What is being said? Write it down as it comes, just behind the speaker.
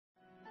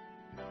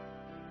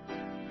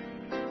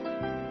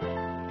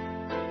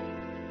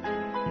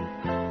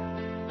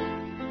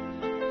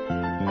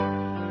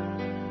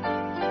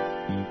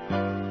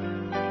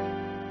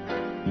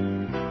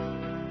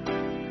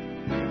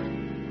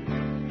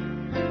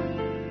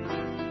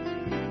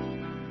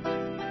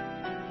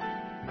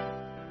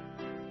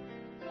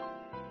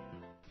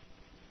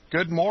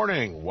Good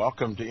morning.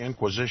 Welcome to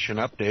Inquisition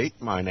Update.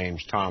 My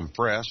name's Tom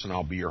Fress, and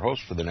I'll be your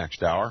host for the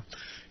next hour.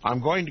 I'm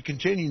going to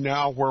continue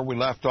now where we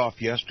left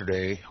off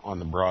yesterday on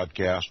the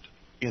broadcast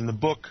in the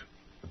book,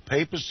 The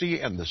Papacy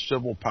and the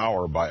Civil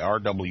Power by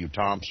R.W.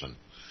 Thompson.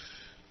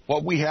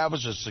 What we have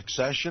is a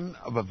succession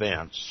of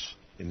events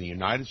in the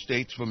United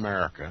States of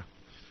America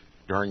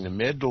during the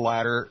mid to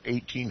latter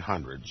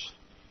 1800s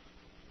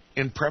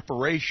in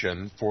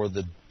preparation for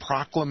the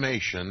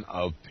proclamation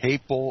of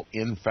papal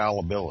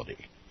infallibility.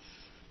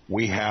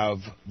 We have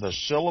the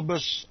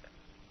syllabus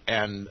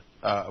and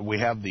we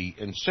have the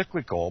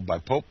encyclical by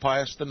Pope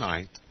Pius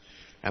IX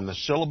and the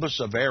syllabus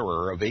of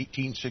error of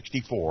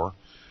 1864,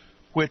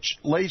 which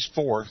lays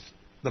forth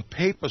the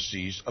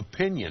papacy's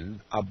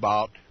opinion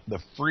about the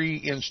free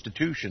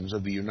institutions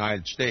of the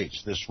United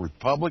States, this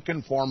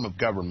republican form of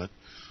government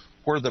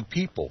where the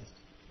people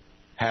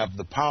have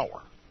the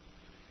power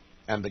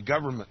and the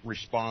government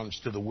responds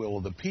to the will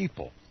of the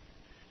people.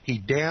 He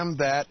damned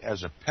that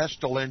as a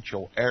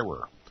pestilential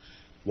error.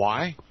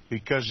 Why?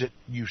 Because it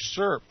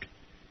usurped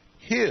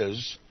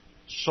his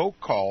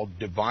so-called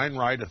divine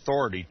right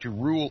authority to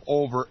rule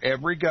over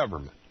every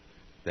government,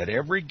 that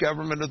every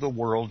government of the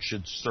world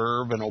should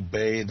serve and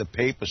obey the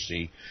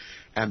papacy,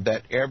 and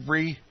that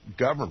every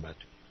government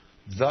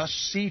thus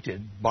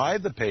seated by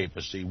the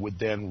papacy would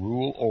then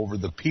rule over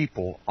the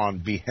people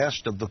on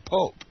behest of the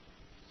Pope.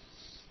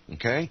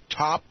 Okay?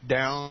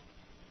 Top-down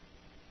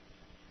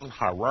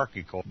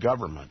hierarchical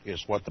government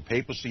is what the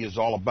papacy is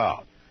all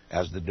about.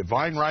 As the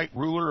divine right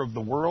ruler of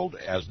the world,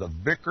 as the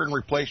vicar and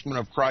replacement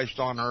of Christ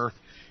on earth,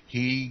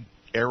 he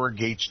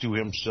arrogates to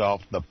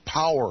himself the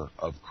power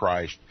of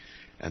Christ,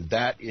 and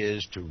that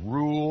is to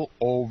rule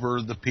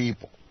over the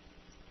people.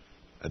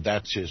 And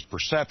that's his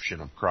perception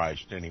of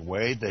Christ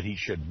anyway, that he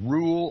should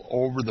rule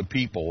over the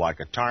people like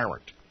a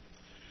tyrant.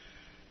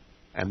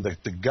 And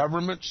that the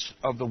governments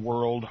of the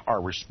world are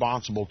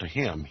responsible to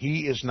him.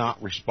 He is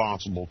not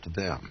responsible to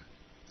them.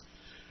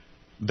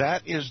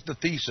 That is the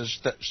thesis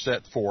that's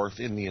set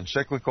forth in the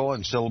encyclical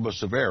and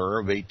syllabus of error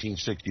of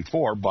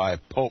 1864 by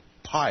Pope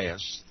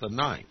Pius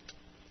IX,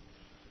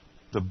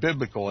 the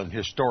biblical and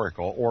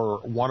historical, or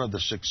one of the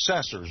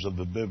successors of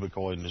the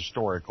biblical and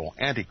historical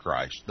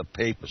Antichrist, the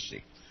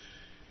papacy.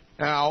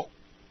 Now,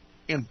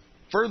 in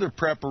further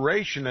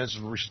preparation as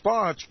a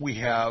response, we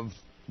have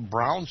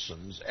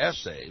Brownson's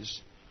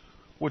essays,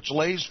 which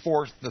lays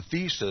forth the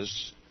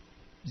thesis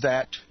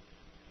that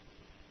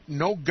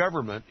no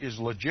government is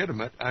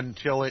legitimate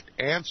until it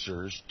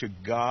answers to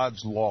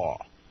God's law.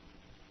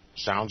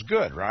 Sounds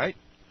good, right?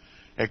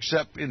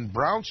 Except in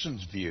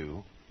Brownson's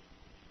view,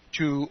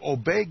 to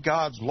obey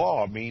God's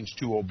law means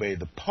to obey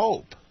the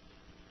Pope.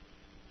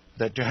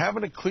 That to have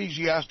an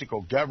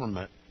ecclesiastical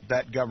government,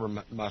 that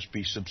government must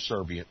be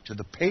subservient to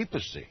the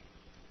papacy.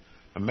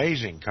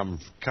 Amazing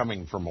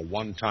coming from a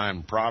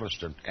one-time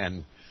Protestant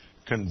and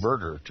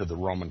converter to the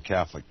Roman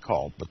Catholic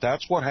cult. But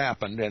that's what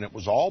happened, and it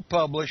was all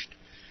published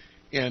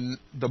in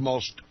the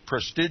most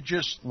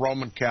prestigious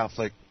Roman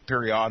Catholic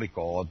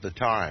periodical of the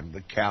time, the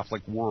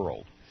Catholic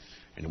World.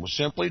 And it was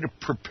simply to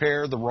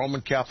prepare the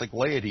Roman Catholic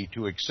laity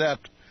to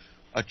accept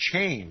a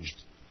change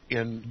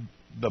in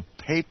the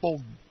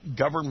papal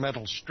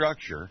governmental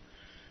structure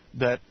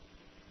that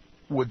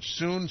would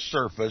soon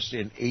surface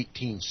in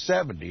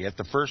 1870 at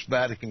the First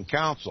Vatican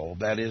Council,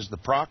 that is, the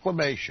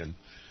proclamation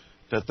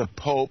that the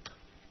Pope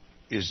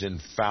is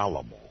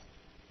infallible.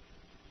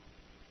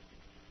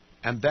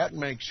 And that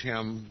makes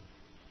him,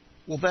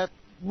 well, that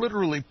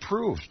literally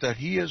proves that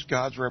he is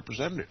God's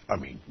representative. I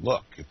mean,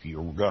 look, if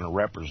you're going to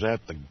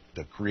represent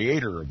the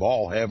creator of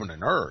all heaven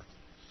and earth,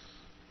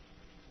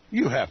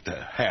 you have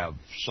to have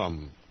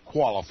some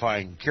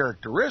qualifying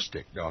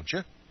characteristic, don't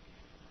you?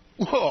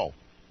 Well,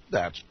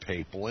 that's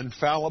papal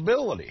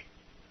infallibility.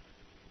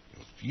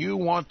 If you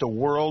want the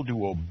world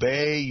to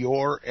obey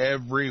your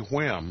every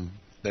whim,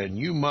 then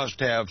you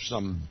must have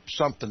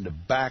something to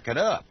back it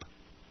up.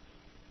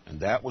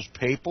 And that was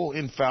papal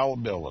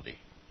infallibility.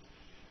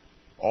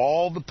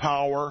 All the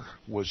power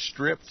was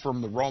stripped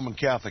from the Roman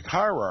Catholic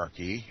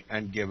hierarchy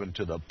and given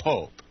to the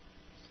Pope.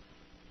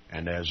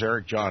 And as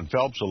Eric John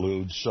Phelps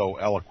alludes so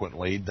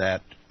eloquently,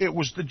 that it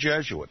was the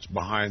Jesuits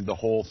behind the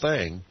whole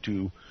thing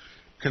to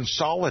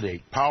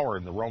consolidate power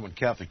in the Roman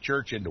Catholic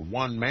Church into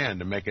one man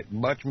to make it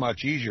much,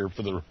 much easier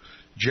for the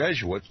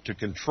Jesuits to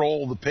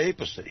control the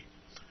papacy.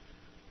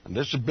 And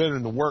this has been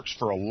in the works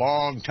for a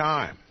long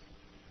time.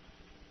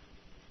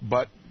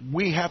 But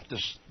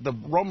the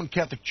Roman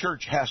Catholic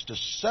Church has to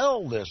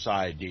sell this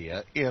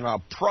idea in a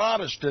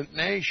Protestant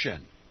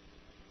nation.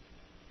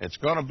 It's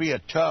going to be a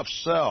tough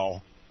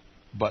sell,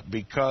 but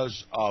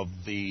because of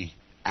the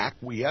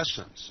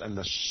acquiescence and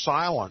the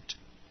silent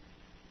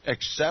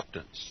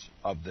acceptance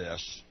of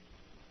this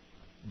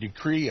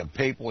decree of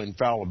papal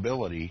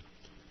infallibility,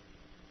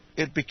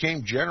 it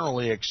became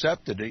generally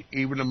accepted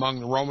even among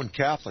the Roman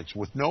Catholics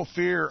with no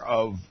fear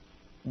of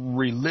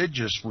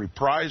religious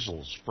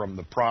reprisals from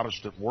the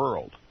Protestant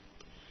world.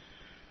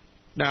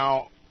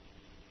 Now,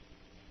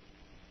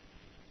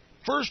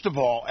 first of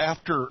all,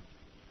 after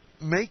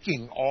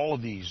making all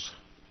of these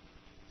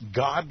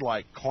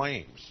godlike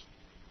claims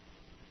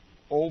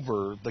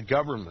over the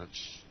governments,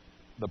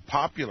 the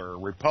popular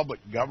republic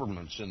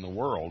governments in the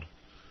world,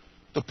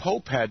 the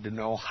Pope had to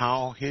know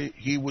how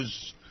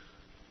his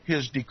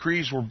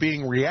decrees were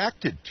being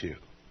reacted to.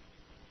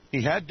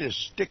 He had to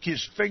stick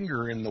his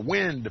finger in the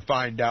wind to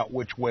find out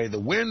which way the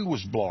wind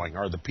was blowing.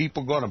 Are the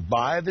people going to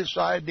buy this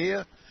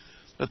idea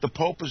that the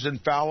Pope is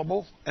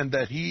infallible and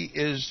that he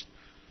is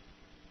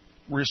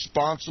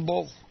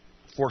responsible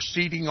for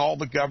seating all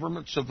the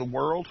governments of the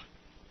world?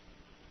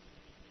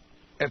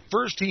 At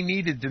first, he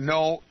needed to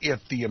know if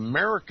the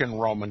American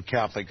Roman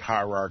Catholic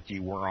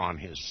hierarchy were on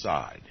his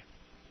side.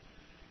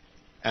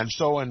 And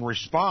so in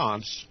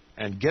response,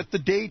 and get the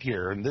date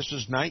here, and this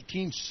is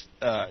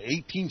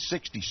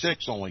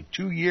 1866, only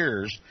 2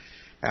 years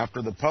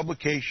after the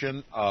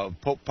publication of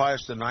Pope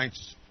Pius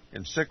IX's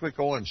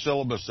encyclical and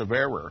syllabus of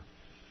error,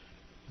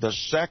 the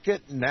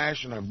second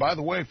national, and by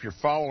the way, if you're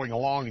following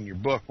along in your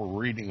book, we're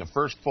reading the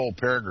first full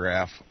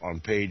paragraph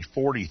on page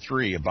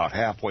 43, about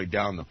halfway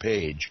down the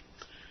page.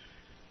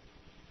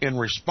 In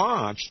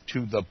response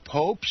to the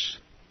Pope's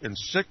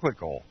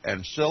encyclical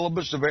and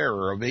syllabus of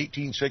error of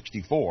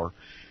 1864,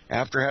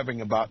 after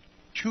having about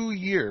 2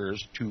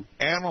 years to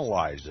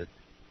analyze it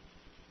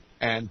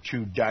and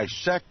to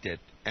dissect it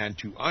and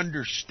to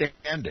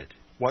understand it,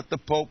 what the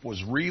Pope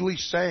was really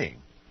saying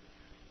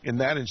in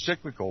that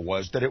encyclical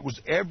was that it was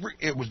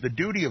the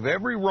duty of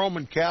every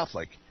Roman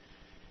Catholic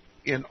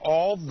in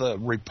all the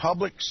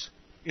republics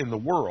in the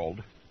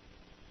world,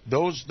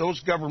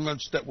 those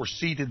governments that were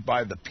seated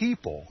by the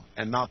people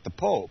and not the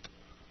Pope,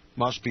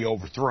 must be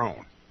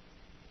overthrown.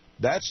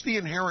 That's the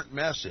inherent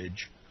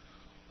message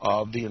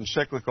of the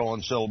encyclical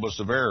and syllabus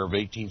of error of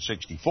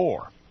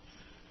 1864.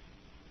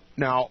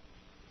 Now,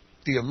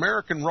 the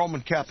American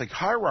Roman Catholic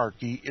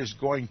hierarchy is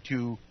going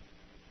to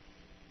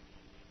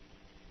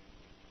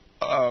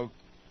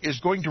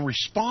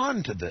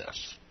respond to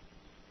this.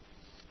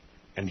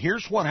 And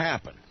here's what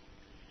happened.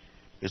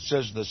 It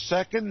says the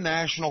Second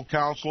National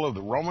Council of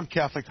the Roman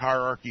Catholic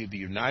Hierarchy of the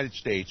United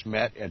States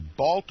met at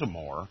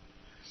Baltimore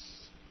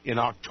in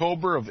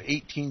October of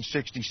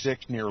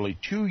 1866, nearly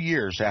 2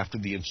 years after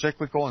the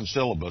encyclical and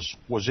syllabus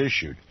was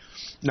issued.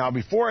 Now,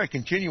 before I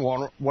continue,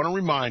 I want to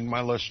remind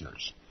my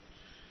listeners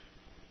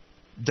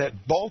that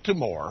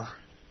Baltimore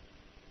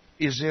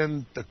is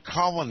in the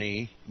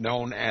colony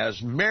known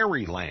as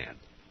Maryland.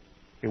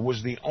 It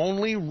was the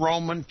only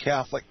Roman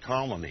Catholic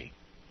colony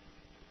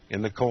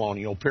in the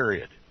colonial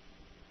period.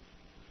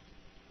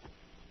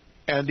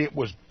 And it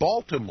was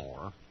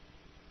Baltimore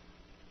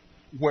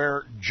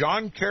where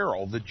John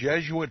Carroll, the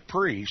Jesuit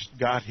priest,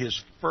 the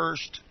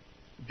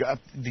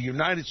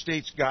United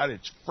States got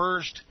its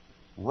first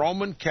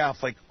Roman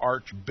Catholic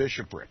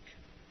archbishopric.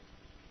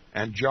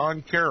 And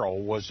John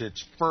Carroll was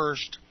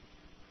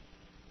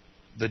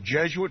the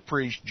Jesuit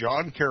priest,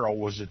 John Carroll,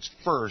 was its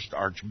first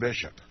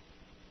archbishop.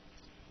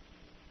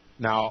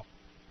 Now,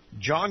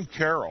 John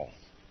Carroll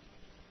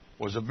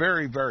was a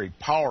very, very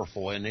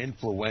powerful and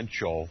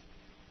influential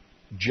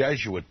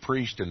Jesuit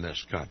priest in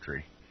this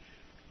country.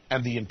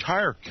 And the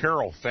entire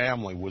Carroll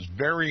family was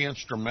very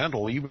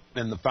instrumental even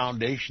in the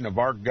foundation of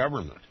our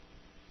government.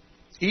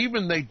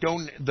 Even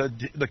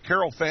the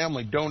Carroll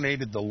family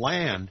donated the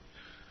land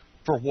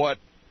for what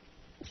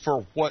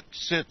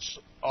sits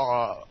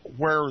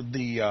where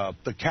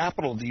the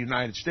capital of the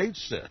United States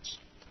sits.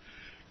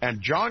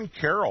 And John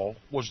Carroll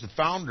was the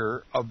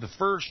founder of the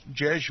first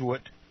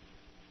Jesuit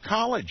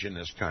college in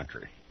this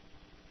country,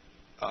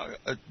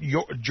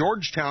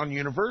 Georgetown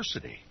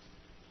University.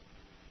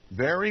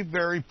 Very,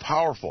 very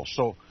powerful.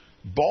 So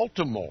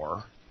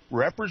Baltimore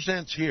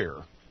represents here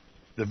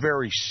the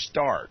very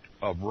start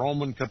of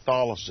Roman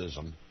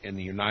Catholicism in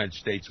the United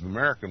States of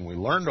America. And we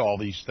learned all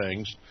these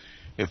things,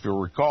 if you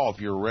recall, if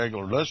you're a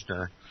regular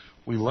listener,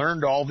 we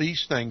learned all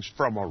these things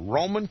from a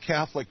Roman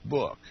Catholic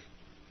book.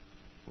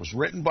 It was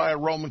written by a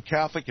Roman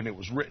Catholic, and it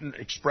was written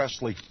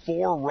expressly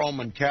for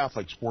Roman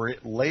Catholics, where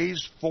it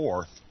lays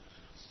forth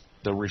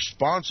the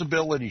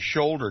responsibility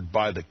shouldered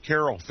by the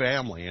Carroll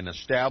family in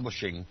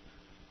establishing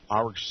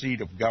our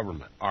seat of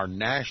government, our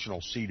national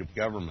seat of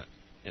government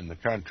in the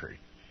country,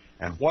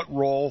 and what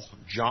role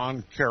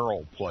John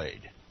Carroll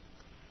played.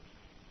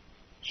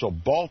 So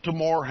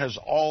Baltimore has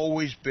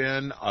always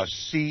been a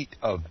seat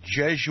of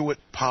Jesuit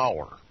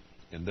power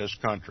in this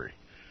country.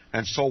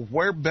 And so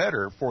where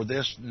better for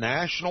this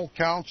National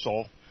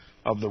Council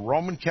of the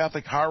Roman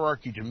Catholic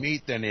hierarchy to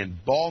meet than in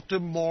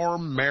Baltimore,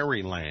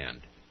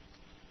 Maryland,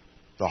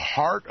 the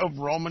heart of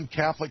Roman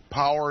Catholic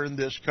power in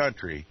this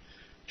country,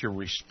 to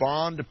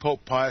respond to Pope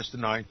Pius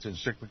IX's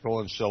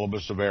encyclical and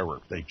syllabus of error.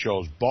 They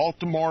chose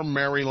Baltimore,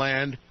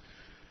 Maryland,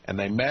 and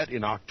they met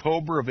in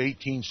October of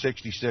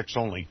 1866,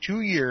 only 2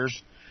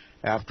 years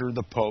after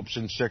the Pope's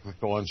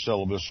encyclical and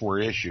syllabus were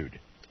issued.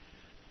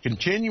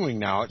 Continuing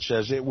now, it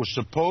says it was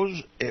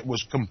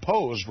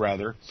composed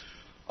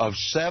of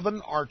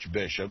 7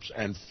 archbishops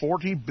and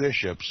 40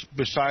 bishops,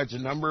 besides a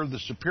number of the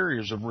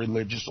superiors of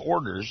religious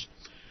orders,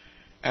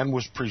 and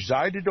was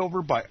presided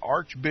over by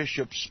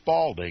Archbishop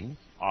Spalding,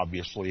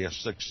 obviously a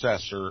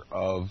successor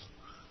of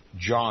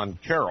John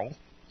Carroll,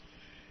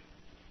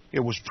 It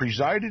was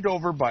presided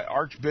over by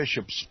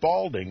Archbishop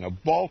Spalding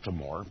of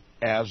Baltimore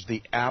as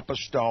the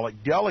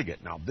apostolic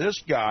delegate. Now,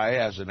 this guy,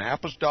 as an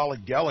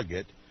apostolic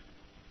delegate,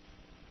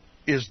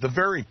 is the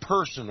very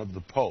person of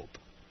the Pope.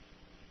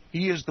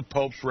 He is the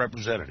Pope's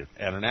representative.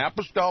 And an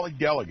apostolic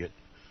delegate,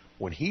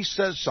 when he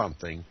says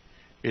something,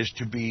 is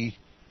to be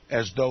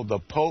as though the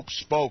Pope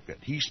spoke it.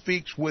 He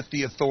speaks with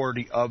the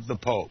authority of the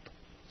Pope.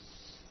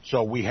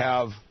 So we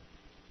have,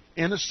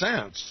 in a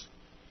sense,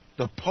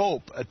 the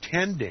Pope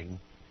attending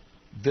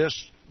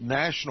this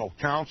National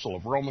Council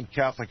of Roman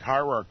Catholic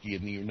Hierarchy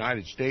in the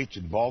United States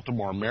in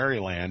Baltimore,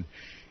 Maryland,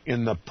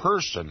 in the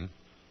person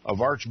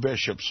of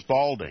Archbishop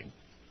Spalding,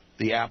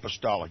 the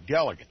apostolic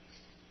delegate.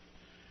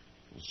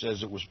 It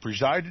says it was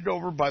presided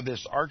over by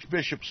this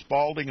Archbishop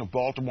Spalding of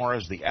Baltimore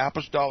as the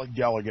apostolic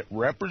delegate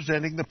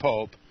representing the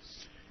Pope,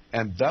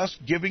 and thus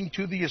giving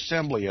to the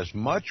assembly as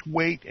much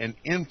weight and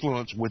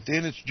influence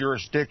within its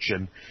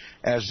jurisdiction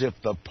as if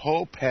the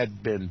Pope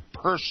had been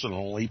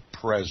personally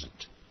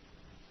present.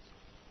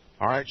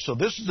 All right, so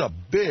this is a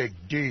big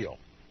deal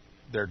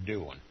they're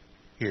doing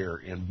here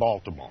in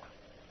Baltimore.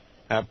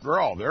 After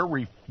all, they're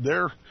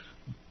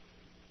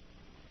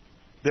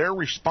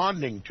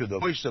responding to the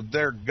voice of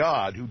their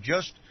God, who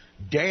just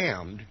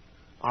damned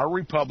our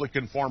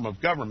Republican form of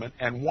government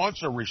and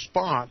wants a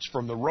response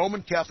from the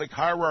Roman Catholic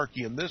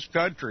hierarchy in this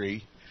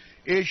country,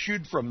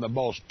 issued from the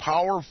most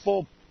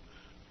powerful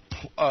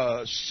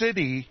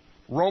city,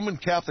 Roman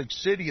Catholic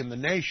city in the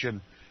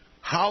nation,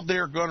 how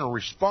they're going to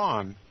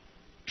respond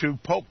to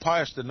Pope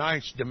Pius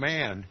IX's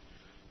demand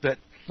that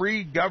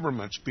free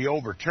governments be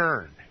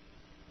overturned.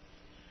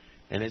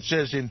 And it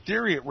says, in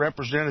theory, it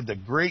represented the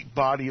great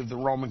body of the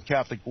Roman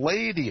Catholic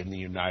laity in the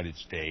United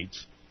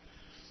States,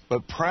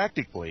 but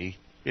practically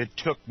it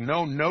took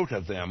no note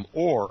of them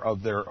or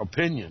of their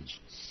opinions.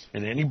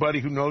 And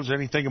anybody who knows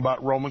anything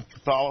about Roman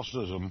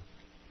Catholicism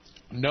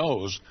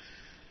knows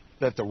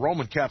that the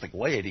Roman Catholic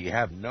laity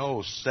have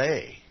no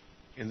say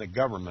in the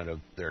government of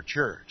their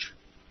church.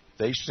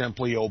 They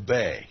simply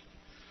obey.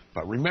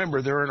 But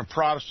remember, they're in a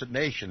Protestant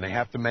nation. They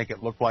have to make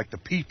it look like the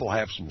people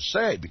have some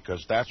say,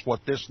 because that's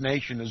what this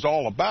nation is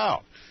all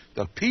about,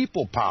 the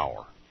people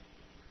power.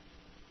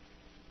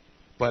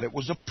 But it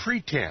was a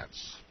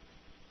pretense.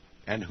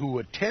 And who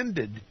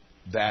attended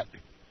that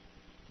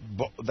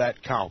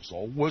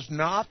council was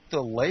not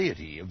the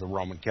laity of the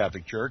Roman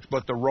Catholic Church,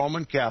 but the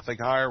Roman Catholic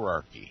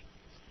hierarchy.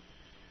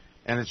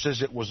 And it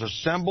says it was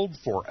assembled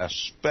for a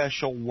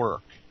special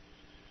work,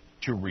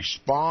 to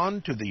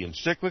respond to the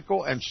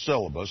encyclical and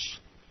syllabus,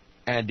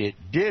 and it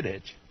did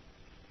it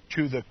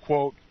to the,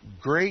 quote,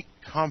 great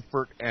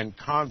comfort and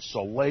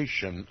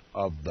consolation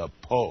of the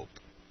Pope,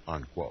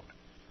 unquote.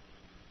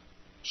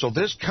 So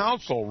this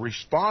council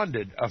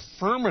responded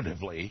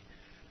affirmatively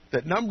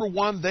that, number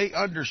one, they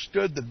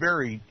understood the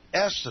very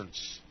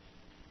essence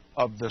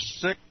of the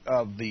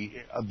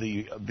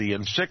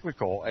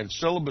encyclical and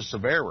syllabus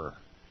of error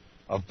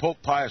of Pope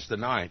Pius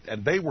IX,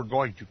 and they were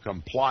going to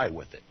comply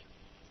with it.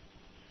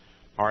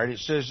 All right, it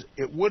says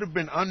it would have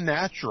been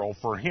unnatural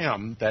for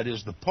him, that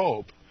is the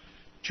Pope,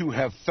 to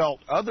have felt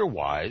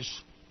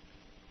otherwise,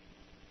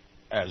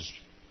 as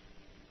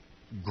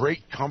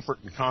great comfort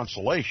and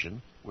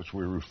consolation, which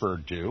we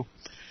referred to.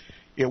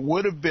 It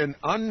would have been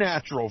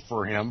unnatural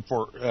for him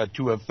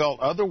to have felt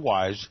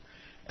otherwise,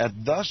 at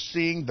thus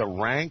seeing the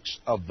ranks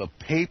of the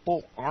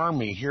papal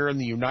army here in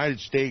the United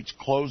States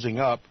closing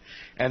up,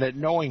 and at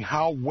knowing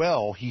how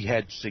well he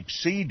had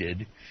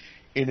succeeded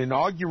in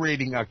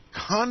inaugurating a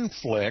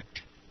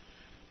conflict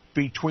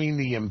between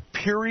the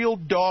imperial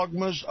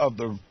dogmas of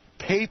the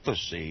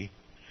papacy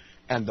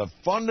and the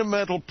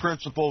fundamental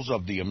principles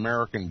of the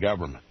American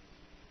government.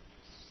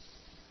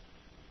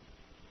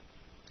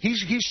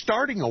 He's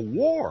starting a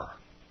war.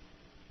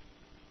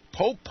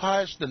 Pope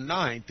Pius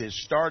IX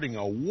is starting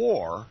a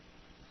war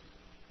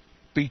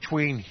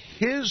between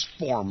his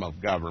form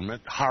of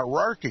government,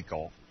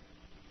 hierarchical,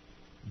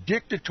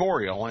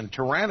 dictatorial, and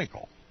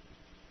tyrannical,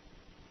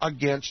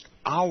 against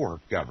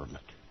our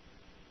government,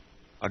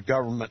 a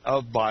government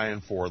of, by,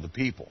 and for the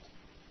people.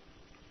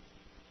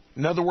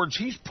 In other words,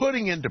 he's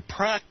putting into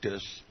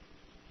practice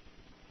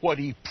what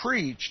he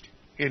preached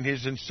in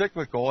his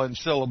encyclical and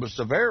syllabus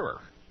of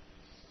error.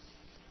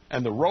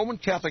 And the Roman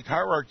Catholic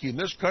hierarchy in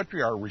this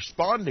country are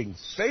responding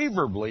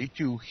favorably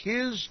to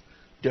his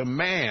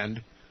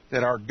demand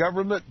that our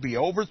government be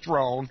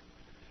overthrown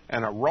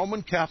and a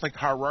Roman Catholic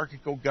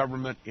hierarchical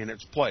government in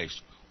its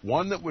place,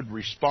 one that would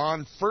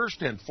respond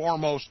first and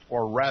foremost,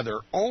 or rather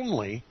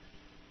only,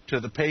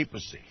 to the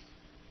papacy.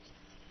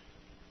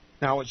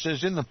 Now it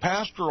says in the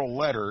pastoral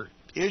letter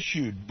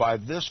issued by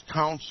this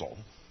council,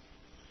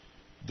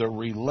 the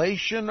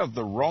relation of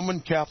the Roman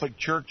Catholic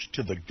Church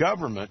to the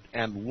government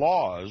and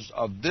laws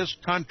of this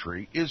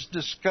country is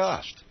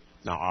discussed.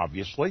 Now,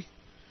 obviously,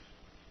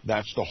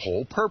 that's the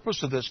whole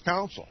purpose of this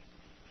council.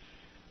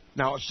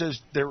 Now, it says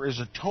there is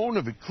a tone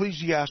of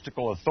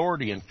ecclesiastical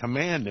authority and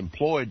command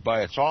employed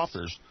by its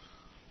authors,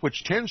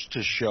 which tends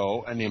to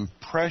show an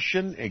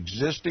impression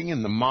existing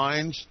in the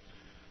minds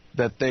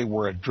that they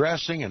were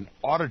addressing an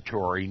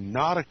auditory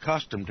not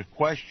accustomed to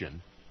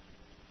question,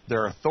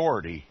 their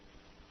authority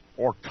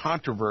or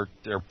controvert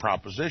their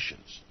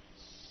propositions.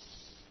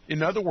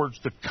 In other words,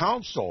 the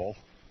council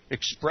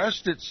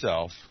expressed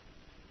itself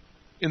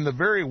in the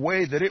very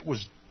way that it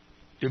was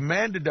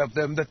demanded of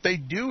them that they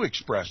do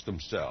express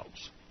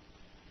themselves.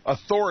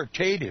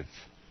 Authoritative.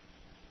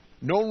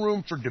 No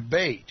room for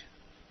debate.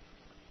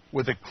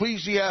 With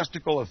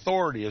ecclesiastical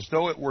authority as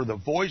though it were the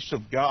voice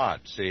of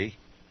God, see?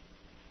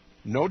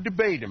 No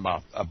debate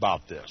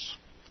about this.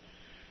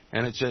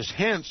 And it says,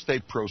 hence they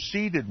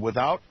proceeded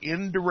without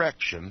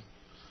indirection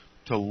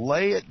to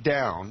lay it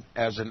down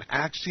as an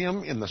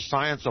axiom in the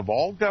science of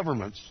all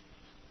governments,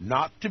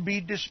 not to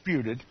be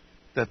disputed,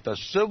 that the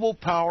civil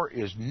power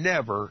is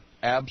never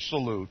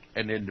absolute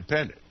and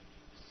independent.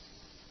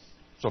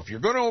 So if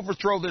you're going to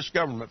overthrow this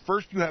government,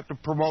 first you have to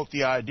promote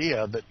the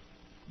idea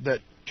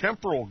that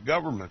temporal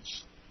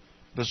governments,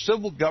 the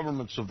civil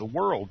governments of the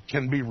world,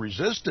 can be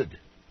resisted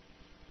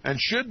and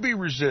should be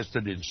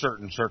resisted in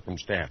certain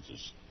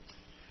circumstances.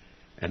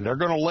 And they're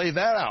going to lay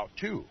that out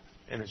too.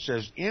 And it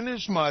says,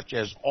 inasmuch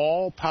as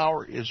all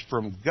power is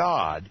from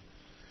God,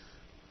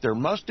 there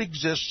must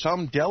exist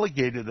some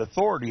delegated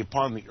authority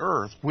upon the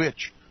earth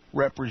which,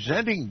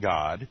 representing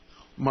God,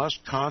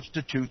 must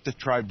constitute the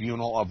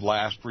tribunal of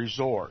last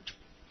resort.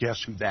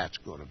 Guess who that's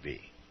going to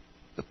be?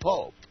 The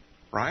Pope,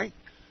 right?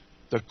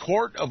 The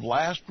court of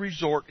last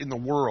resort in the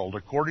world,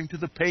 according to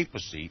the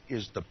papacy,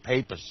 is the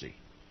papacy.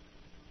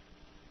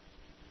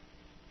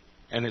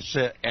 And it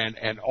said,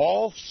 and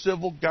all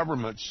civil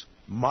governments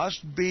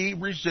must be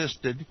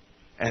resisted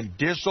and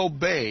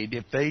disobeyed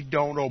if they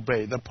don't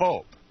obey the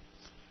Pope.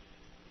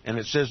 And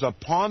it says,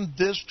 upon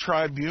this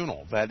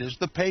tribunal, that is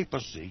the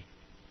papacy,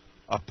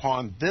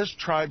 upon this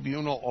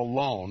tribunal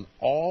alone,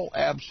 all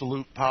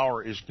absolute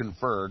power is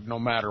conferred, no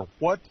matter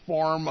what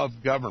form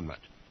of government.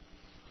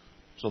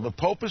 So the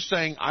Pope is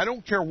saying, I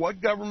don't care what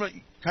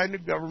kind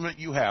of government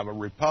you have, a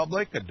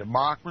republic, a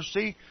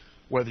democracy,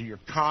 whether you're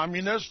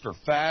communist or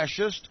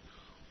fascist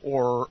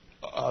or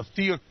a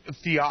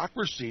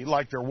theocracy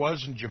like there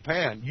was in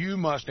Japan, you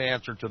must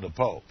answer to the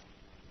Pope.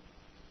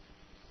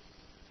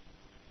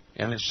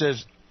 And it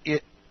says,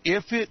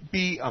 if it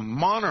be a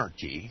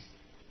monarchy,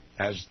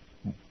 as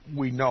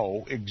we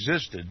know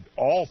existed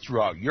all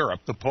throughout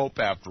Europe, the Pope,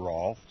 after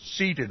all,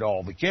 seated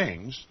all the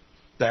kings,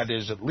 that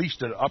is, at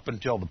least up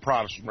until the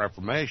Protestant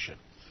Reformation.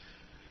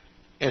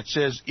 It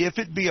says, if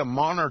it be a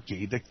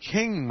monarchy, the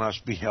king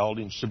must be held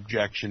in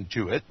subjection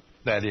to it,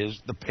 that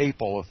is, the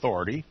papal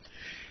authority.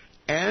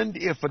 And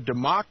if a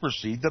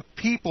democracy, the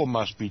people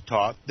must be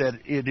taught that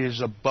it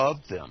is above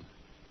them.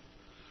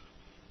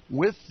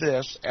 With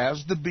this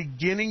as the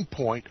beginning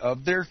point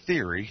of their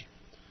theory,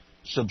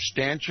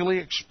 substantially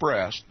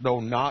expressed, though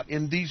not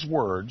in these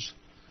words,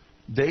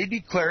 they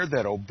declare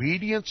that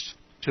obedience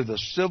to the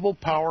civil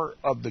power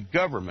of the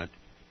government,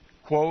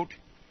 quote,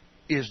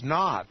 is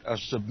not a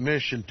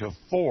submission to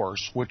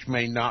force which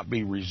may not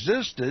be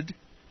resisted,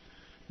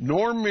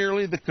 nor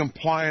merely the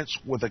compliance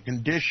with a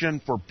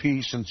condition for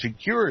peace and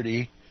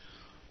security,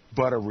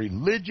 but a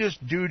religious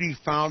duty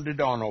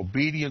founded on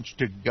obedience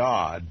to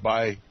God,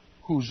 by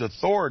whose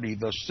authority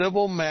the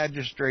civil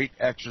magistrate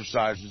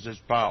exercises his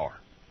power.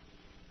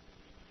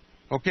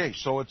 Okay,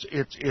 so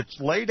it's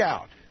laid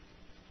out.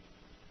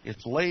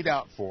 It's laid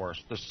out for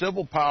us. The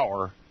civil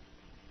power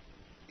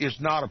is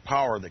not a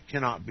power that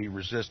cannot be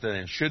resisted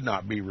and should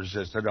not be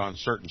resisted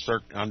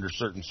under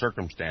certain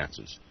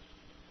circumstances.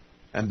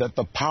 And that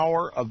the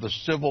power of the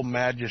civil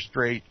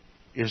magistrate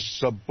is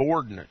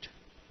subordinate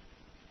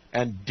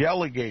and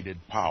delegated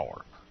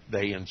power,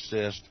 they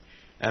insist,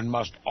 and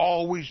must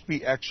always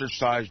be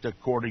exercised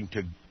according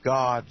to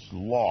God's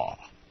law.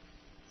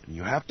 And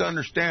you have to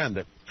understand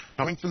that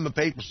coming from the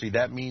papacy,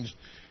 that means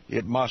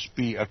it must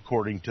be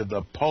according to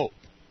the Pope.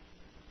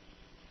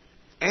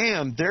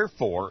 And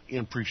therefore,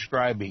 in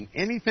prescribing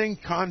anything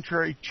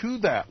contrary to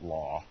that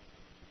law,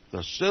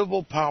 the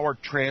civil power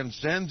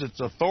transcends its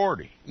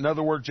authority. In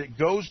other words, it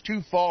goes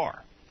too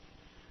far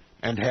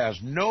and has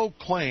no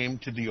claim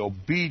to the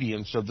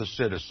obedience of the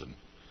citizen,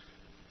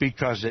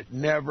 because it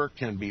never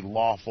can be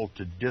lawful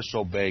to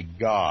disobey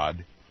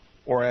God,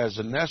 or as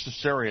a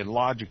necessary and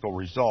logical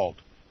result,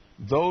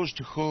 those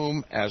to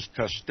whom, as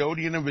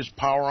custodian of his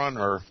power on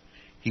earth,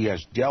 he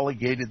has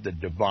delegated the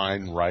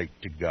divine right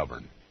to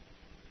govern.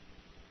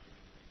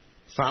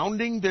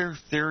 Founding their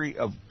theory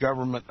of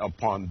government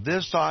upon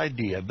this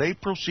idea, they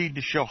proceed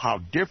to show how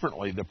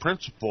differently the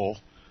principle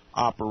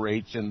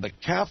operates in the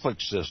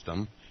Catholic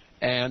system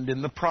and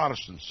in the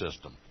Protestant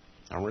system.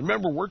 Now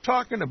remember, we're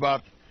talking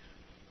about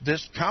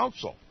this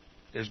council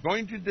is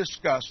going to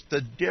discuss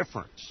the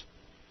difference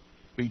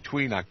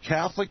between a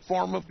Catholic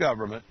form of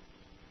government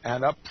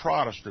and a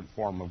Protestant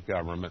form of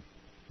government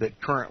that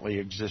currently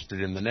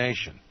existed in the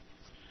nation.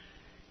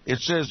 It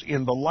says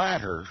in the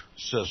latter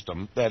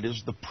system, that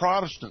is the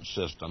Protestant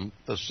system,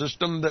 the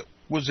system that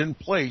was in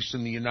place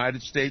in the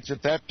United States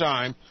at that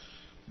time,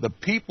 the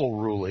people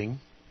ruling,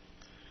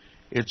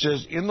 it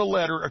says in the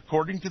letter,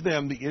 according to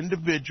them, the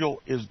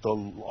individual is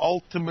the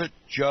ultimate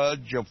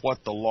judge of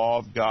what the law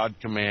of God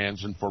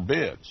commands and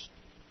forbids.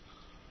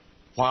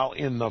 While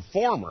in the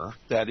former,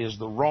 that is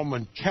the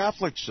Roman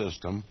Catholic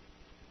system,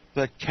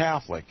 the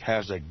Catholic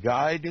has a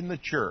guide in the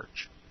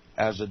church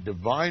as a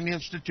divine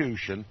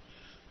institution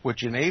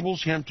which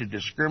enables him to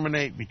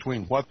discriminate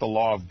between what the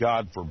law of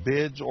God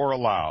forbids or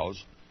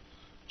allows,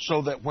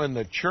 so that when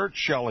the church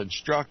shall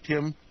instruct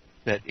him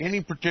that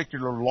any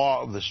particular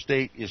law of the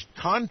state is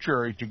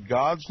contrary to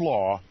God's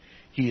law,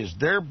 he is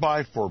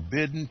thereby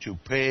forbidden to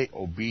pay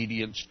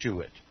obedience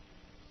to it.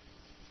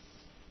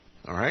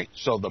 All right,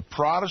 so the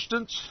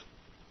Protestants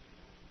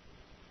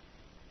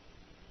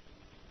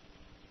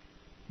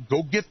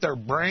go get their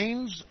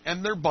brains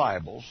and their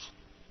Bibles,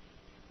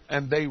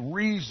 and they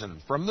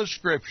reason from the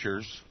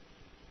Scriptures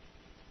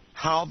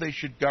how they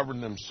should govern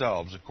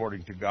themselves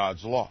according to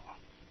God's law.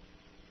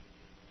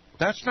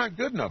 That's not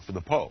good enough for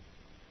the Pope.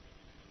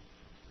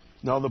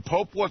 No, the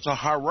Pope wants a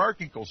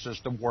hierarchical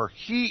system where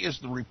he is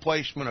the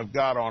replacement of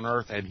God on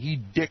earth and he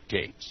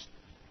dictates.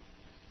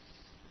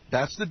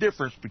 That's the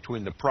difference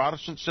between the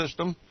Protestant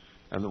system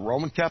and the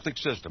Roman Catholic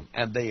system.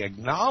 And they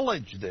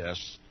acknowledge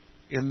this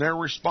in their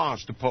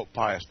response to Pope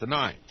Pius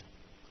IX.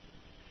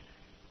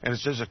 And it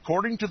says,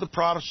 according to the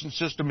Protestant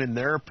system, in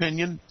their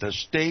opinion, the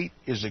state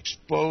is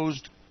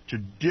exposed to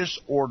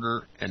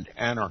disorder and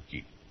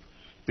anarchy,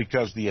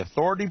 because the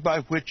authority by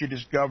which it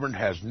is governed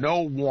has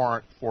no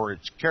warrant for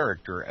its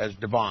character as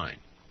divine.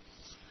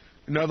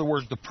 In other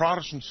words, the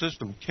Protestant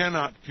system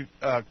cannot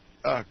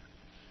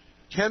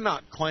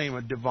claim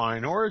a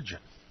divine origin.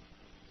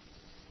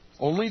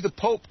 Only the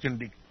Pope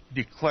can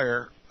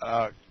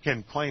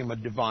claim a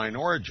divine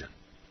origin.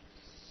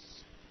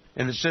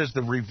 And it says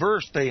the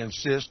reverse, they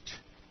insist,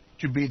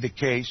 to be the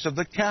case of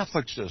the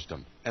Catholic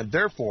system. And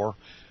therefore,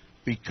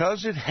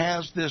 because it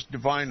has this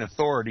divine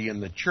authority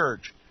in the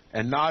church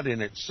and not in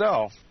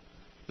itself,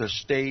 the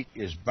state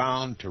is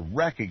bound to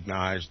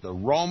recognize the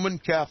Roman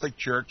Catholic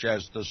Church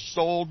as the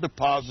sole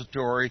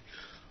depository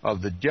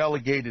of the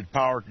delegated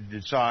power to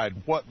decide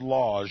what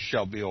laws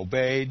shall be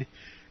obeyed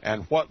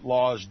and what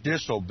laws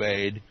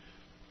disobeyed,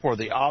 for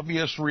the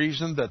obvious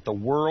reason that the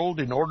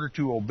world, in order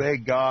to obey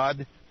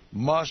God,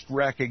 must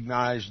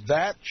recognize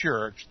that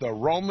church, the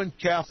Roman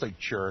Catholic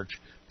Church,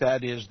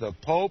 that is the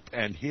Pope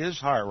and his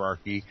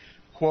hierarchy,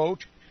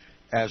 quote,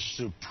 as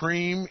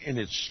supreme in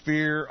its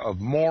sphere of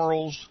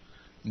morals,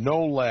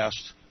 no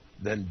less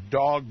than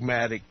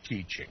dogmatic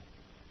teaching,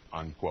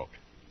 unquote.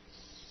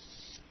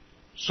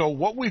 So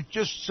what we've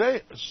just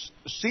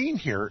seen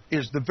here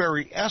is the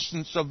very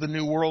essence of the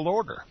New World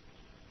Order.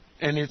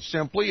 And it's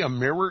simply a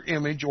mirror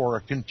image or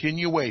a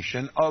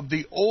continuation of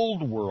the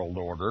Old World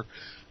Order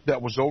that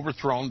was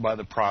overthrown by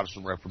the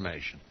Protestant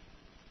Reformation.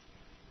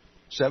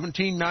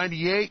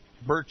 1798,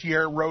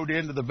 Berthier rode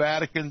into the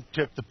Vatican,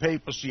 took the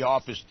papacy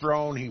off his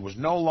throne. He was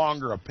no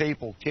longer a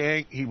papal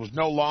king. He was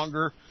no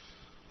longer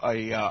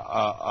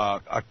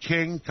a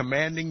king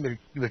commanding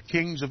the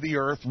kings of the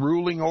earth,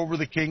 ruling over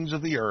the kings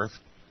of the earth.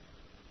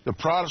 The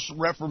Protestant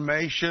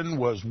Reformation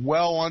was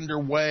well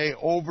underway,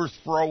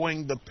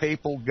 overthrowing the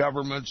papal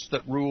governments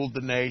that ruled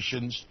the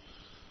nations.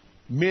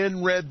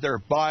 Men read their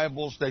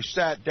Bibles. They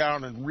sat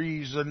down and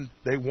reasoned.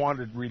 They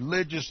wanted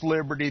religious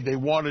liberty. They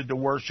wanted to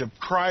worship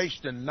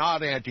Christ and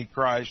not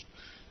Antichrist.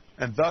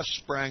 And thus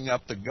sprang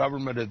up the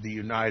government of the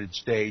United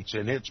States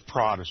in its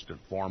Protestant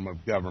form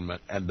of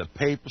government. And the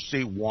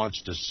papacy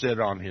wants to sit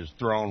on his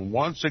throne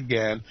once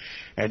again.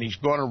 And he's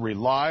going to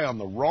rely on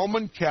the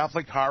Roman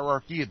Catholic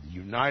hierarchy of the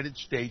United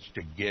States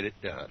to get it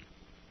done.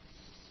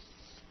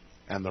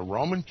 And the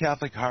Roman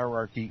Catholic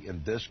hierarchy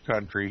in this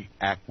country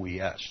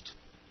acquiesced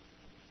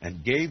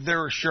and gave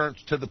their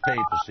assurance to the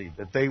papacy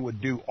that they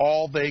would do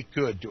all they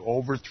could to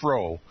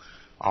overthrow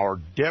our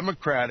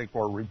democratic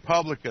or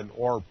republican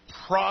or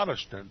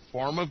Protestant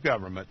form of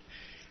government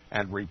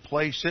and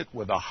replace it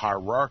with a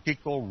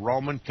hierarchical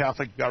Roman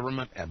Catholic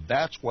government. And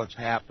that's what's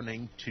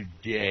happening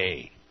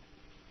today.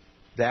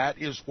 That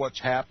is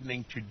what's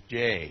happening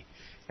today.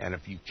 And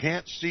if you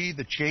can't see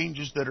the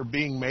changes that are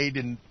being made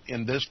in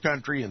this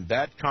country in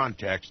that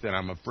context, then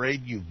I'm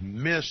afraid you've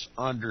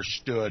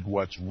misunderstood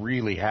what's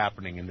really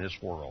happening in this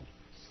world.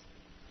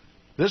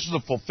 This is a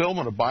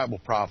fulfillment of Bible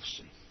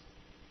prophecy.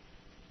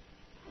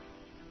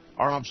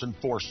 Thompson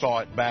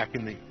foresaw it back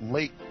in the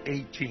late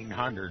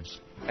 1800s,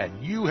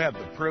 and you have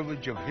the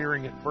privilege of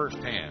hearing it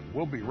firsthand.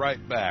 We'll be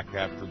right back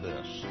after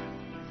this.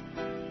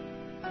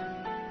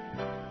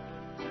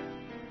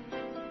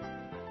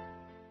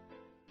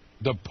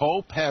 The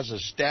Pope has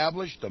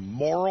established the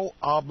moral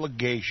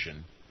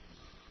obligation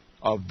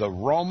of the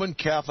Roman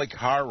Catholic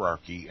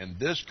hierarchy in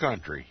this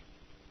country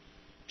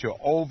to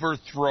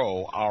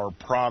overthrow our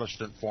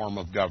Protestant form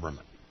of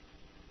government.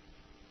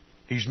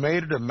 He's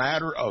made it a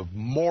matter of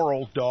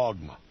moral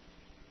dogma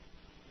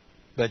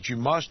that you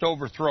must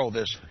overthrow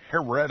this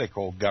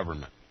heretical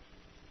government.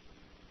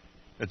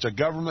 It's a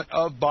government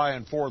of, by,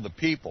 and for the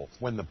people,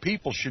 when the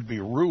people should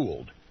be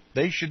ruled.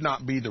 They should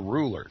not be the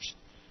rulers.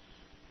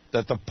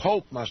 That the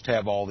Pope must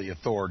have all the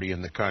authority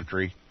in the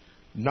country,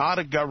 not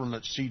a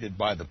government seated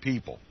by the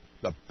people.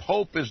 The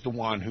Pope is the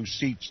one who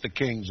seats the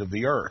kings of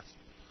the earth,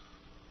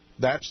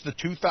 That's the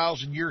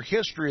 2,000-year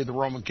history of the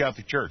Roman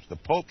Catholic Church. The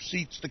Pope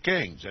seats the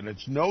kings, and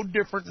it's no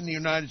different in the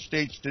United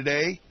States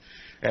today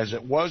as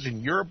it was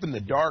in Europe in the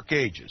Dark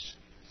Ages.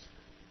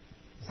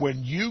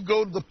 When you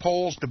go to the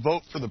polls to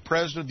vote for the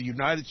President of the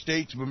United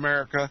States of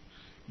America,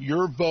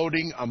 you're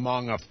voting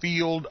among a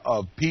field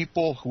of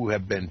people who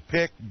have been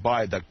picked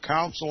by the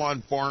Council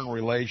on Foreign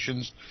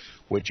Relations,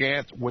 which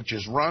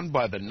is run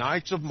by the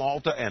Knights of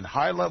Malta and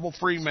high-level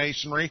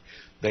Freemasonry.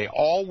 They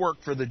all work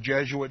for the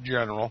Jesuit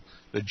General.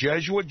 The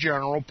Jesuit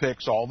General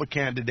picks all the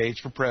candidates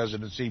for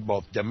presidency,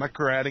 both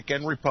Democratic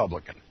and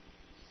Republican.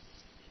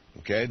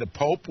 Okay, the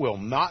Pope will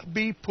not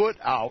be put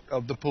out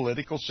of the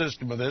political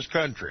system of this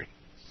country.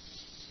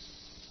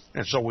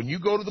 And so when you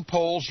go to the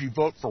polls, you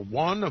vote for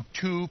one of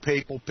two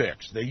papal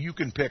picks. You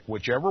can pick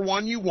whichever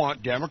one you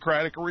want,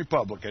 Democratic or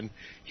Republican.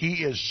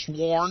 He is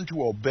sworn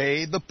to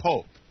obey the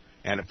Pope.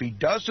 And if he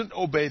doesn't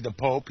obey the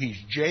Pope, he's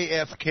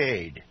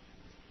JFK'd.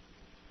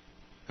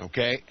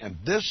 Okay? And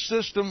this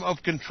system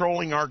of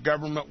controlling our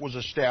government was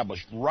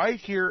established right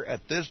here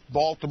at this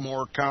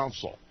Baltimore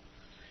Council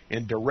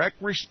in direct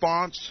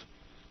response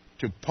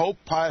to Pope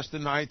Pius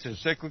IX's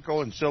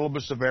encyclical and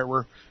syllabus of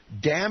error,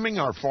 damning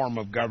our form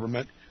of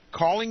government,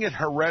 calling it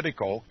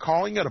heretical,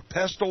 calling it a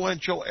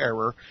pestilential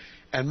error,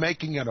 and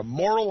making it a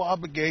moral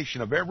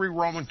obligation of every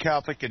Roman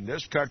Catholic in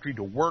this country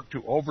to work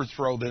to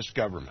overthrow this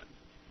government.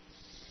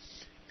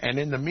 And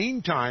in the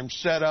meantime,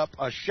 set up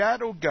a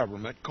shadow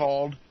government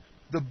called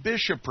the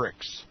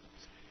bishoprics.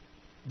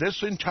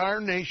 This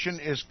entire nation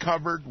is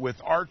covered with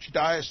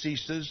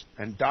archdioceses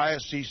and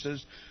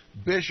dioceses,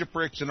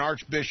 bishoprics and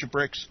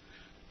archbishoprics,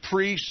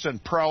 priests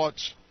and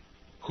prelates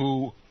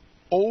who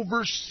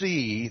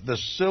oversee the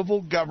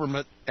civil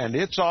government and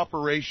its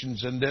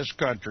operations in this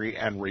country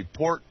and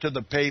report to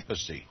the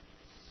papacy.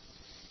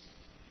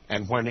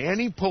 And when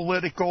any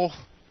political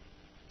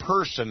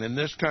person in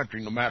this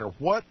country, no matter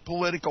what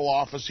political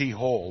office he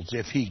holds,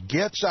 if he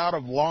gets out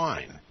of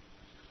line,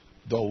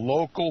 the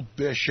local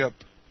bishop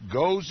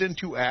goes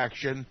into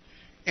action,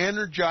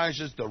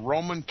 energizes the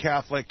Roman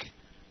Catholic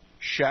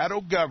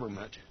shadow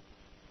government,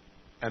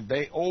 and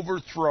they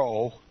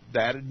overthrow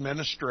that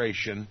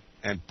administration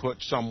and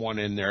put someone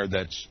in there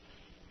that's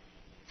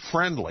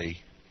friendly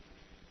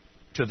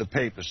to the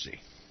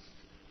papacy.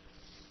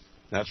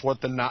 That's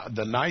what the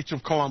Knights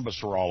of Columbus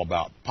are all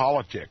about,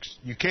 politics.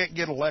 You can't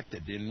get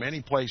elected in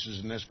many places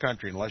in this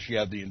country unless you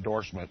have the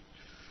endorsement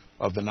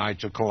of the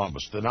Knights of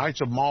Columbus. The Knights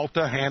of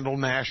Malta handle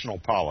national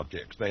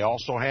politics. They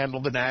also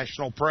handle the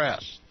national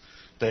press.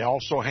 They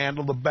also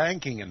handle the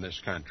banking in this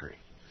country.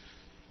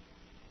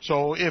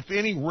 So if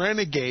any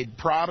renegade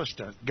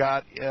Protestant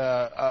got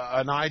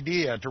an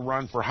idea to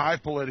run for high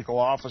political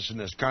office in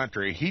this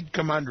country, he'd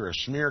come under a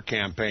smear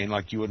campaign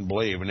like you wouldn't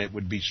believe, and it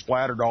would be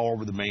splattered all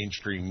over the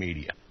mainstream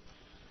media.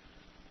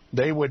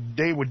 They would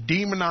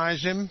demonize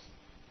him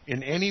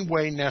in any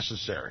way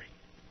necessary.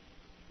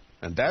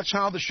 And that's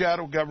how the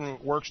shadow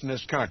government works in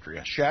this country.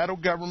 A shadow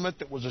government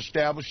that was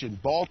established in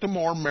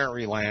Baltimore,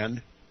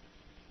 Maryland,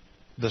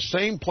 the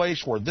same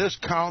place where this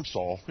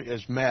council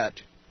is met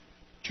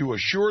to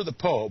assure the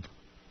Pope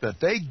that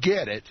they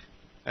get it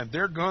and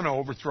they're going to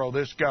overthrow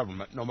this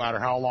government no matter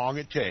how long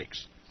it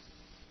takes.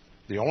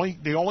 The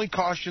only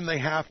caution they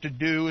have to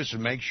do is to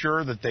make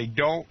sure that they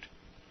don't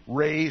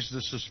raise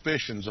the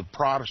suspicions of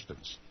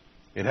Protestants.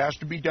 It has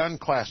to be done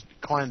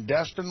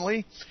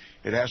clandestinely,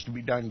 it has to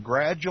be done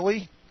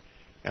gradually,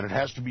 and it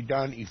has to be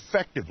done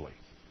effectively.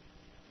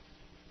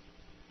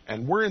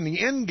 And we're in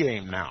the end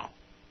game now.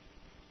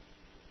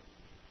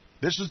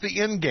 This is the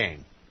end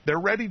game. They're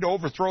ready to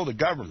overthrow the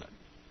government.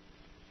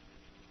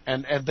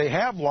 And they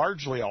have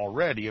largely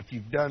already. If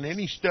you've done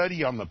any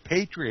study on the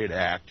Patriot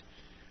Act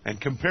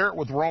and compare it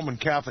with Roman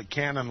Catholic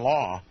canon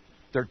law,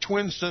 they're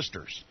twin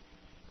sisters.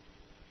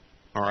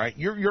 All right?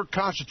 Your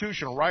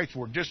constitutional rights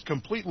were just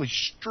completely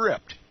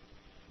stripped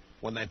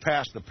when they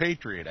passed the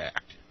Patriot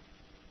Act.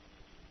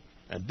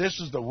 And this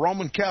is the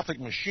Roman Catholic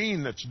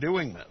machine that's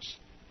doing this.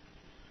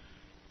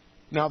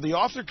 Now, the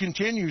author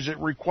continues, it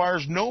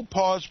requires no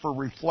pause for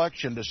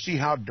reflection to see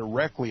how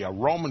directly a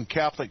Roman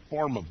Catholic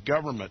form of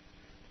government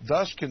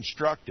thus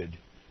constructed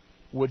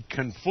would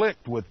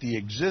conflict with the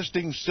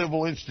existing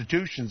civil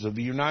institutions of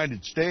the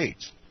United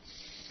States.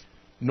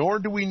 Nor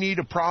do we need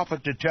a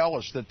prophet to tell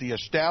us that the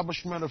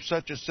establishment of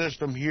such a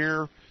system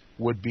here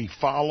would be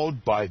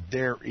followed by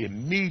their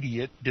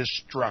immediate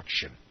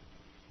destruction.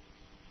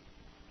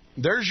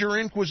 There's your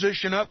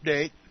Inquisition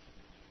update.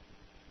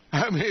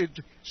 I mean, it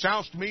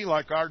sounds to me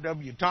like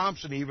R.W.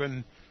 Thompson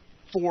even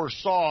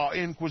foresaw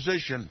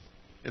Inquisition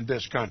in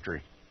this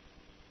country.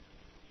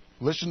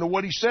 Listen to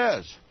what he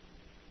says.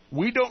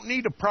 We don't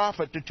need a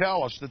prophet to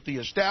tell us that the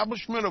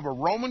establishment of a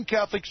Roman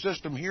Catholic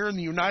system here in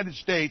the United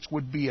States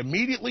would be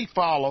immediately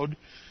followed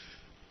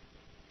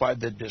by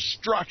the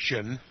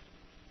destruction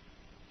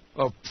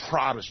of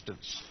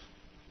Protestants.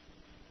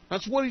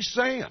 That's what he's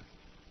saying.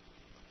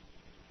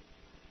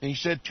 And he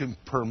said to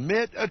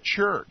permit a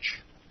church,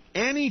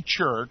 any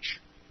church,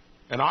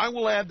 and I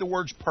will add the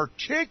words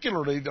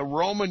particularly the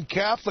Roman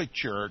Catholic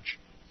Church,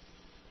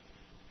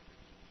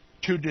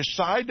 to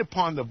decide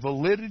upon the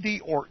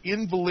validity or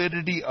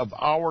invalidity of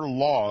our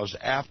laws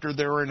after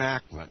their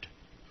enactment,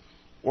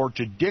 or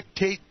to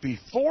dictate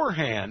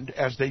beforehand,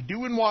 as they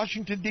do in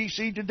Washington,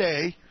 D.C.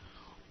 today,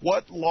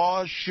 what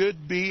laws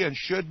should be and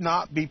should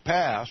not be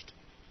passed,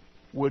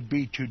 would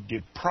be to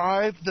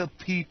deprive the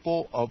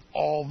people of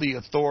all the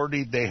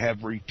authority they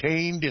have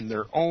retained in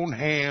their own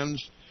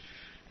hands,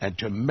 and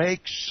to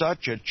make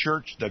such a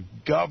church the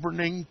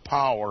governing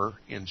power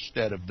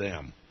instead of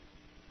them.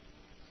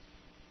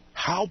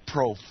 How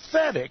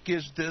prophetic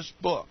is this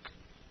book?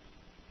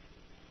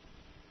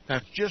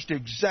 That's just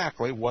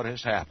exactly what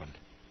has happened.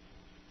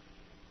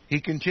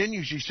 He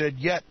continues, he said,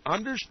 yet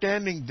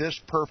understanding this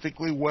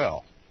perfectly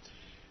well,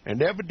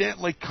 and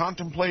evidently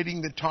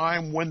contemplating the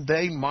time when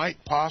they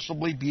might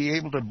possibly be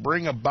able to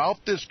bring about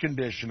this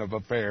condition of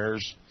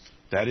affairs,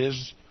 that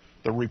is,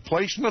 the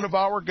replacement of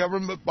our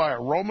government by a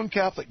Roman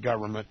Catholic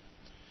government,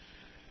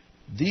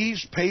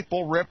 these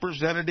papal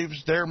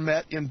representatives there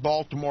met in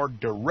Baltimore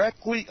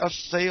directly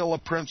assail a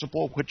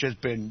principle which has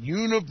been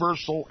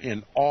universal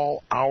in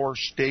all our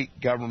state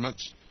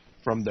governments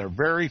from their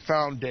very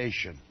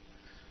foundation,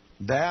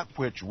 that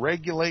which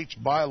regulates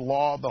by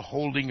law the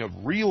holding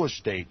of real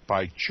estate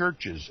by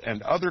churches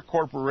and other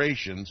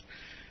corporations,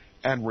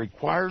 and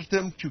requires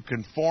them to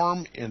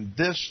conform in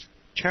this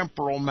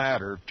temporal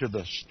matter to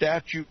the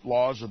statute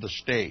laws of the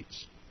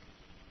states.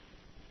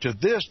 To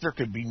this there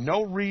could be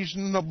no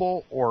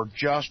reasonable or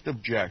just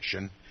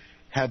objection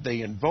had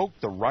they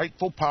invoked the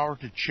rightful power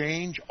to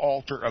change,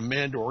 alter,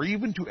 amend, or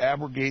even to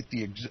abrogate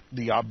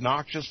the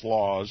obnoxious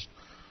laws,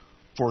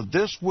 for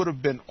this would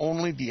have been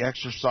only the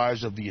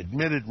exercise of the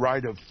admitted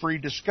right of free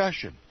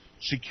discussion,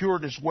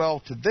 secured as well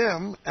to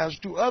them as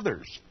to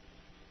others.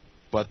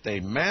 But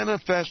they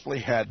manifestly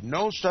had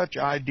no such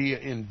idea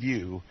in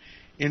view,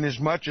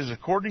 inasmuch as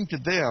according to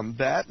them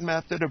that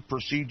method of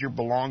procedure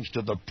belongs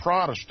to the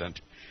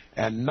Protestant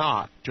and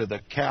not to the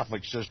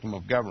Catholic system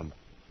of government.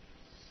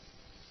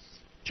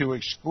 To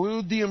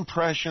exclude the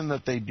impression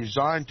that they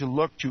design to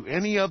look to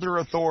any other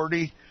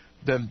authority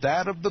than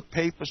that of the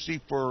papacy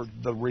for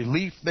the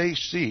relief they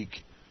seek,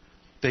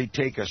 they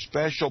take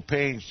especial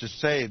pains to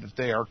say that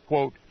they are,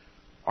 quote,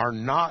 are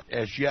not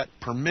as yet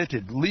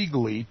permitted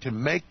legally to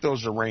make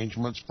those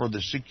arrangements for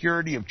the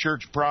security of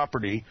church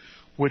property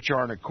which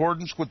are in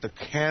accordance with the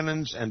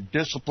canons and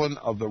discipline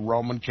of the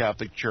Roman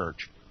Catholic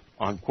Church,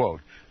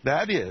 unquote.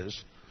 That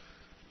is,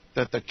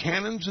 that the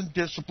canons and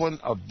discipline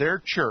of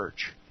their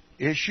church,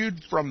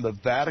 issued from the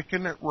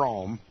Vatican at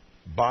Rome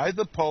by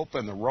the Pope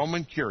and the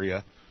Roman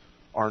Curia,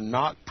 are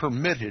not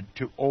permitted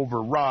to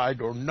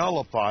override or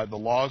nullify the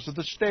laws of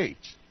the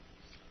states.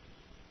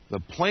 The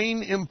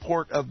plain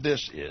import of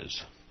this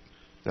is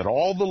that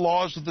all the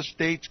laws of the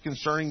states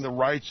concerning the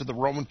rights of the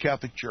Roman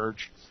Catholic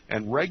Church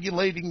and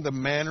regulating the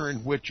manner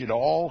in which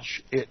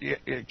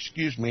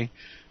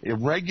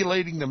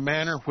regulating the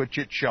manner which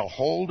it shall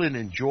hold and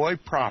enjoy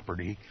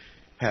property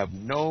have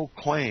no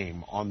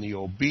claim on the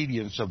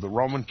obedience of the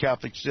Roman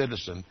Catholic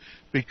citizen,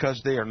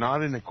 because they are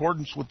not in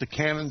accordance with the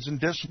canons and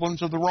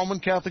disciplines of the Roman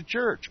Catholic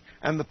Church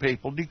and the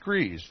papal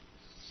decrees.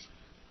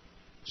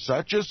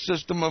 Such a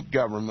system of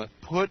government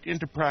put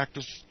into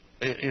practice,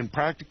 in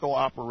practical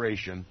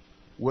operation,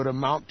 would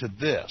amount to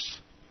this,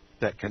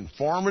 that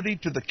conformity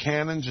to the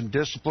canons and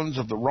disciplines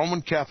of the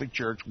Roman Catholic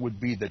Church would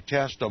be the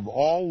test of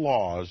all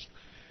laws,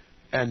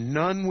 and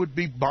none would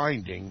be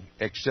binding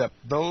except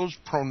those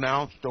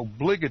pronounced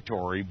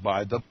obligatory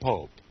by the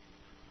Pope.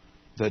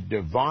 The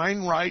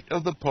divine right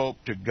of the Pope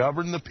to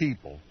govern the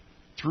people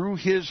through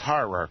his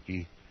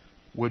hierarchy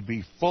would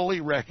be fully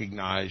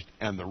recognized,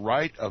 and the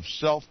right of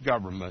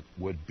self-government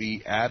would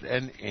be at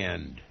an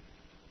end.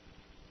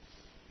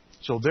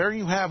 So there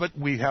you have it.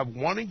 We have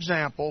one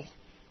example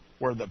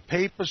where the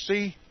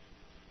papacy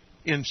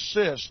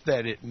insists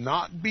that it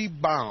not be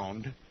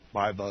bound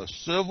by the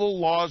civil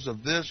laws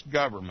of this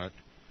government,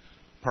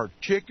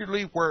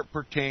 particularly where it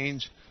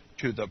pertains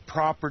to the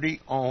property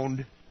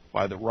owned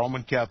by the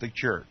Roman Catholic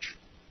Church.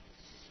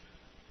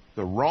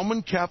 The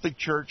Roman Catholic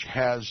Church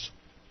has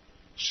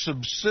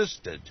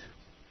subsisted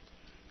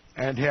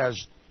and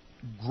has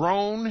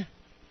grown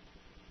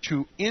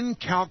to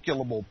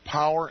incalculable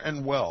power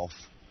and wealth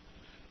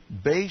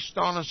based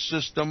on a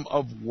system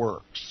of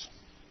works.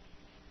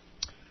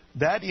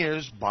 That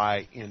is,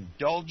 by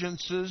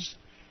indulgences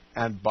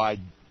and by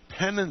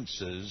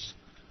penances,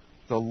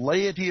 the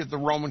laity of the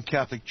Roman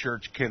Catholic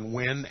Church can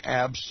win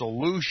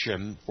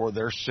absolution for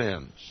their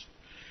sins.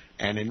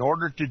 And in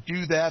order to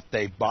do that,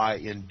 they buy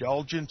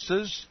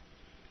indulgences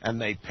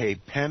and they pay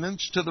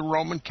penance to the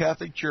Roman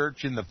Catholic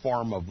Church in the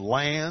form of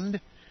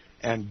land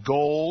and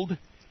gold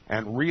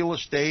and real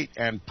estate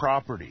and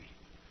property.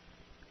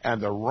 And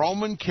the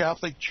Roman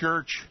Catholic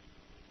Church,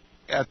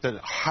 at the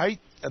height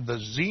of the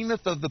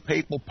zenith of the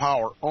papal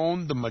power,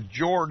 owned the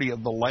majority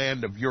of the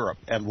land of Europe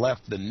and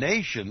left the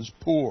nations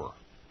poor,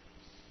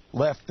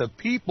 left the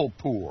people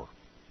poor.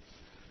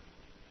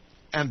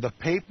 And the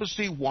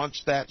papacy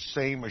wants that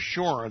same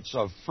assurance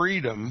of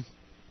freedom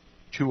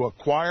to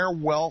acquire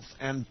wealth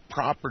and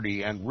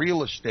property and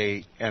real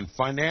estate and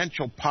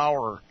financial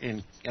power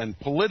and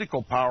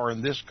political power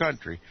in this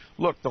country.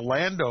 Look, the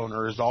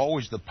landowner is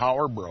always the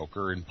power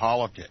broker in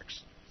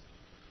politics.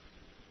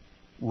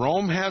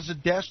 Rome has a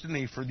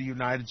destiny for the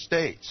United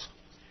States,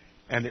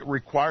 and it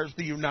requires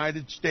the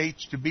United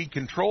States to be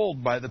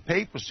controlled by the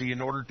papacy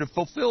in order to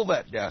fulfill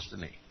that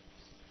destiny.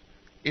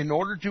 In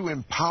order to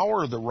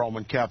empower the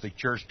Roman Catholic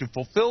Church to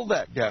fulfill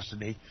that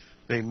destiny,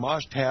 they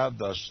must have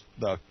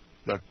the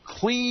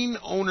clean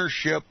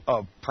ownership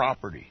of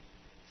property.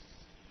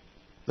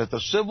 That the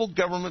civil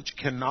governments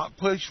cannot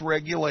push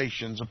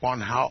regulations upon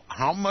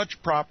how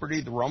much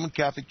property the Roman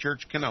Catholic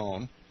Church can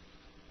own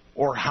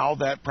or how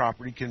that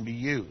property can be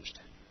used.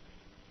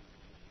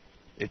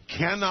 It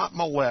cannot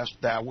molest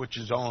that which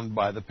is owned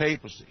by the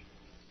papacy.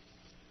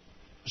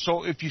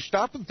 So if you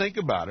stop and think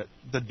about it,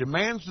 the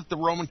demands that the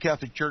Roman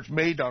Catholic Church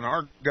made on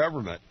our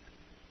government,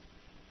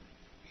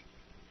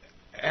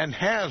 and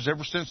has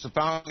ever since the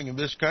founding of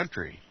this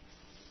country,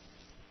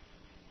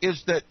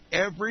 is that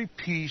every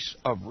piece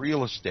of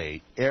real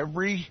estate,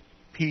 every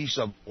piece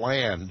of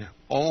land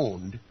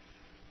owned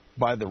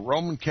by the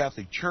Roman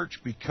Catholic Church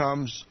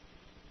becomes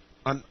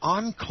an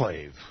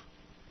enclave.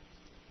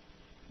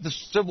 The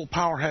civil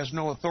power has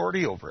no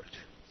authority over it.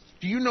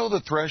 Do you know the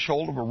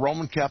threshold of a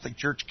Roman Catholic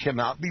Church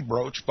cannot be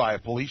broached by a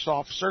police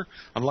officer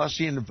unless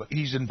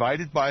he's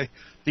invited by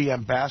the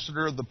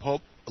ambassador of the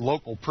Pope,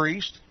 local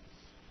priest?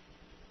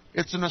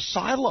 It's an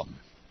asylum.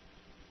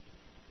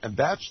 And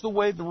that's the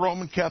way the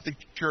Roman Catholic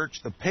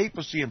Church, the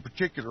papacy in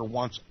particular,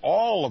 wants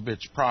all of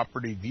its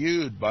property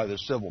viewed by the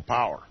civil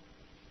power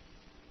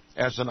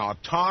as an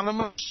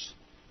autonomous,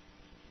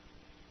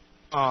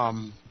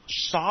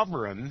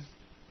 sovereign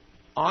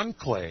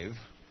enclave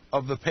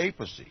of the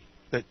papacy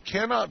that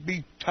cannot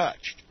be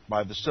touched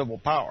by the civil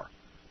power.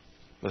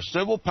 The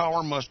civil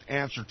power must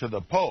answer to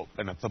the Pope,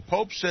 and if the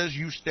Pope says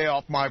you stay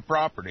off my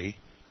property,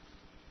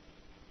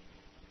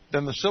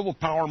 then the civil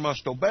power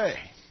must obey.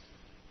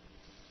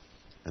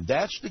 And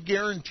that's the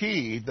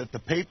guarantee that the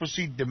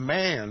papacy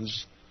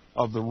demands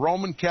of the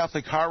Roman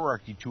Catholic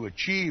hierarchy to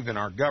achieve in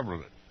our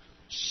government: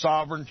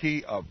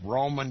 sovereignty of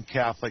Roman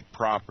Catholic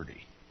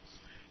property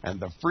and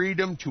the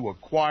freedom to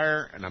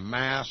acquire and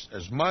amass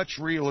as much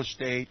real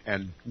estate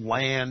and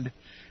land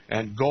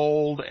and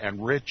gold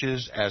and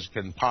riches as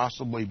can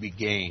possibly be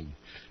gained,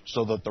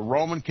 so that the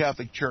Roman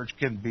Catholic Church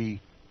can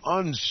be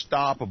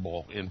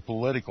unstoppable in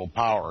political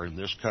power in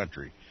this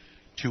country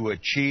to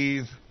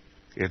achieve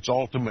its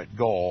ultimate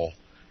goal: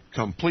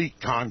 complete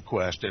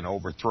conquest and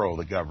overthrow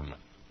the government.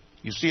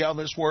 You see how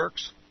this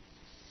works?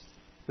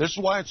 This is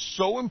why it's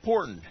so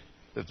important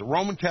that the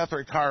Roman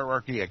Catholic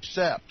hierarchy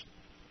accept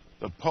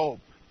the Pope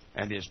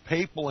and his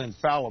papal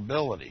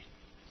infallibility,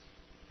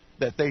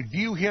 that they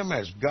view him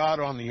as God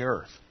on the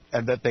earth,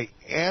 and that they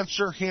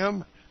answer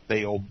him,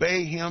 they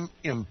obey him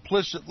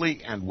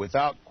implicitly and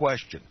without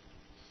question,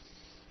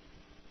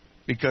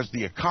 because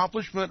the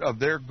accomplishment of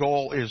their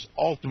goal is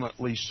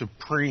ultimately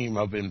supreme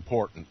of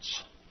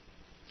importance.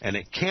 And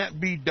it can't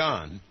be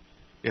done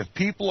if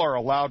people are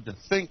allowed to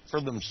think for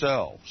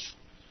themselves,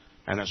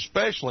 and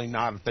especially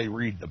not if they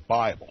read the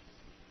Bible,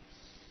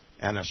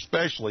 and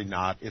especially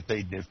not if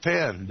they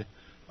defend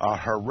a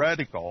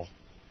heretical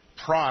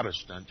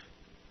Protestant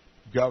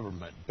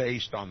government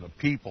based on the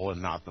people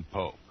and not the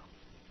Pope.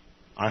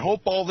 I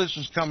hope all this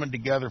is coming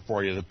together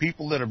for you. The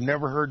people that have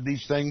never heard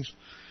these things,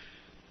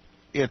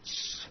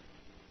 it's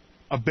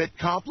a bit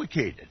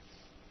complicated,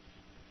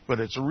 but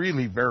it's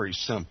really very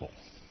simple.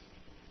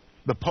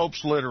 The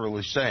Pope's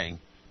literally saying,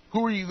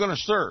 who are you going to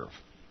serve?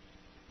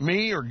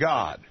 Me or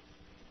God?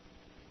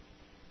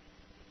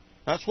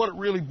 That's what it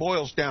really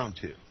boils down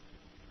to.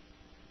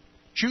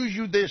 Choose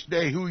you this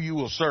day who you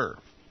will serve.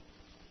 Are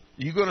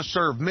you going to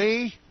serve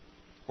me,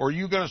 or are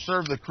you going to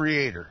serve the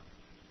Creator?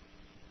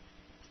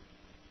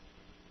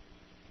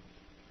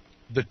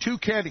 The two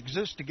can't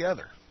exist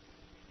together.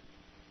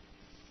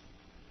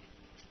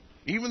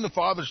 Even the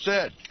Father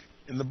said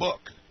in the book,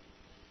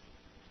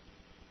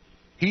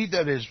 he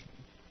that is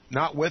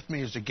not with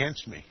me is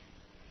against me.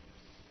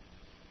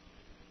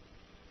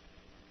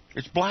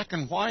 It's black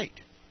and white.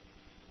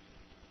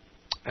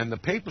 And the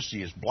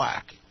papacy is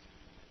black.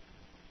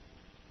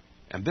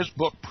 And this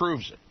book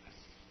proves it.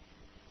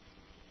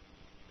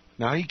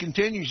 Now he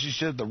continues, he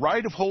said, the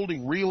right of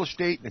holding real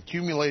estate and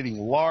accumulating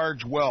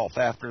large wealth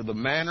after the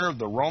manner of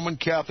the Roman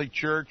Catholic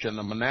Church and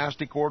the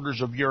monastic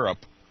orders of Europe,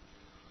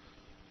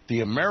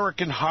 the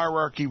American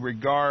hierarchy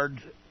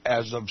regard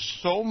as of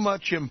so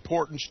much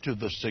importance to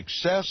the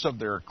success of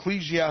their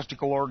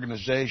ecclesiastical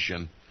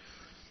organization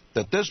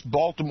that this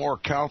Baltimore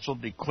Council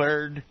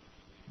declared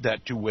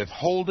that to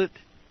withhold it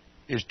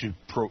is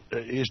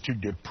to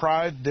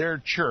deprive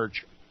their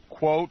church,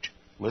 quote,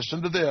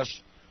 listen to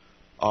this,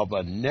 of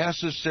a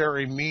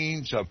necessary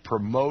means of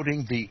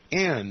promoting the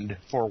end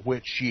for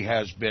which she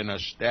has been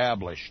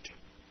established,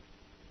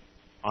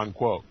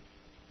 unquote.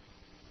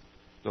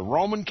 The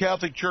Roman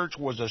Catholic Church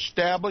was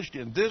established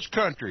in this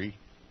country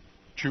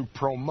to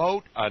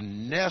promote a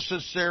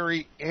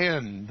necessary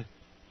end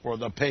for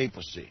the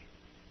papacy.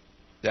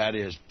 that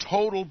is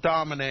total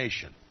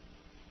domination.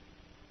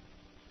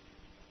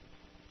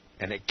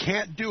 And it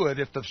can't do it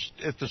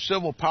if the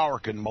civil power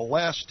can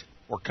molest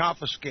or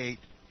confiscate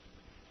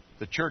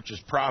the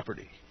church's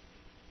property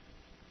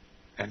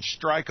and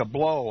strike a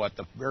blow at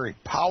the very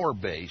power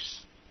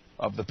base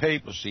of the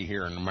papacy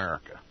here in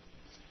America.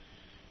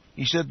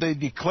 He said they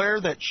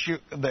declare that,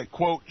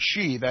 quote,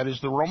 she, that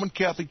is the Roman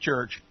Catholic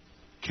Church,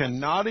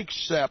 cannot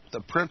accept the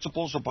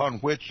principles upon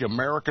which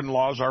American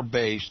laws are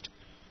based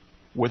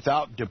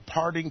without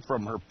departing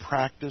from her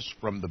practice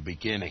from the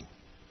beginning,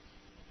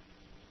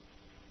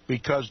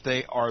 because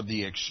they are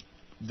the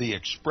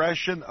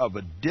expression of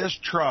a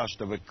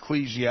distrust of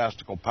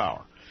ecclesiastical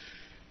power.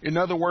 In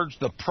other words,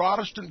 the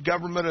Protestant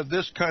government of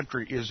this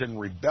country is in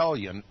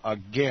rebellion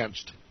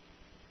against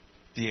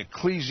the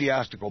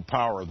ecclesiastical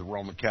power of the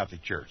Roman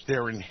Catholic Church.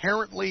 They're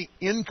inherently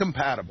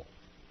incompatible.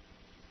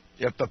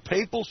 If the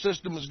papal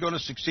system is going to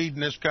succeed in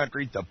this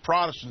country, the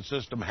Protestant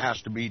system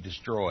has to be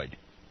destroyed.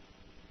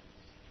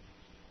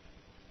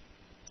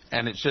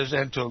 And it says,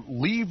 and to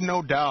leave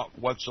no doubt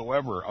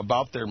whatsoever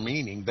about their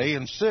meaning, they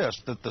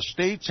insist that the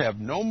states have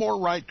no more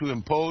right to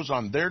impose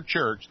on their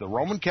church, the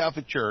Roman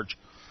Catholic Church,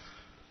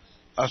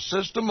 a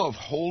system of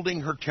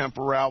holding her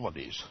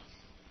temporalities,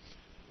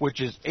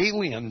 which is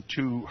alien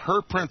to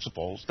her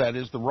principles, that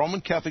is, the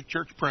Roman Catholic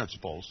Church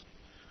principles,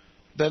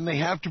 then they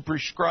have to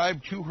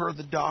prescribe to her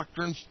the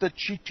doctrines that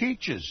she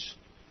teaches.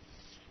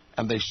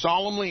 And they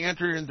solemnly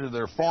enter into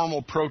their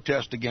formal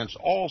protest against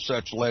all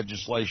such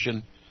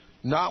legislation,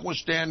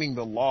 notwithstanding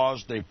the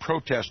laws they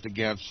protest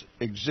against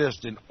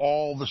exist in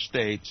all the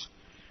states,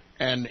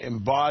 and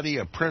embody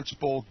a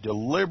principle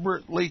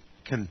deliberately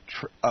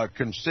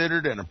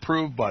considered and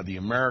approved by the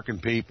American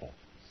people.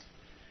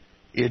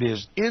 It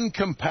is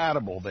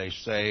incompatible, they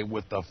say,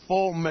 with the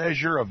full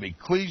measure of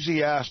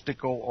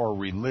ecclesiastical or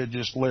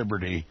religious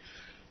liberty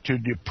to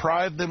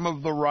deprive them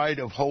of the right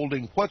of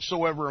holding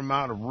whatsoever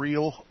amount of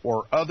real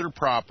or other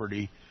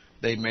property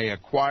they may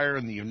acquire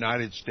in the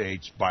United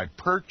States by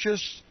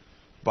purchase,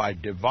 by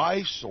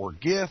device or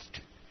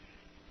gift,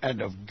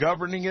 and of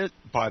governing it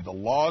by the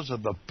laws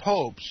of the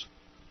popes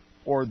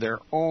or their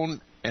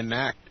own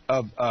enacting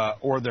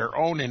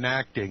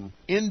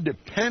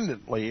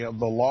independently of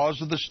the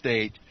laws of the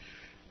state,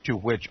 to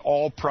which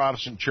all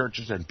Protestant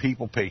churches and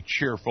people pay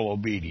cheerful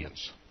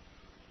obedience,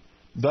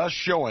 thus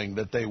showing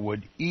that they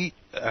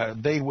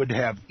would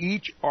have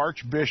each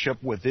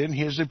archbishop within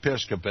his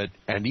episcopate,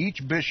 and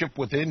each bishop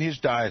within his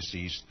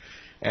diocese,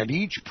 and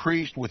each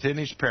priest within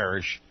his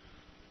parish,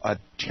 a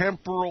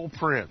temporal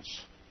prince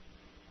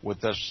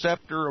with the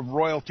scepter of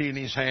royalty in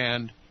his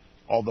hand,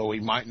 although he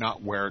might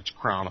not wear its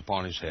crown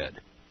upon his head.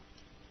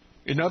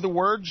 In other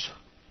words,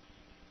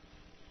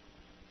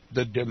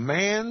 the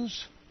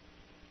demands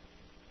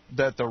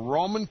that the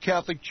Roman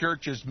Catholic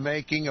Church is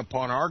making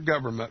upon our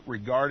government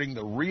regarding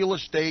the real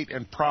estate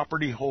and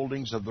property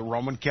holdings of the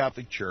Roman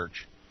Catholic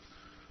Church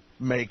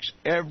makes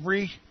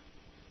every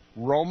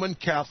Roman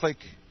Catholic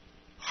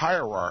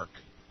hierarch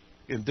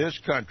in this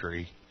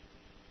country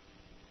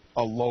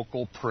a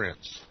local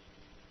prince.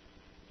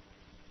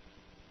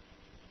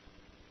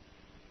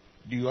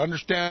 Do you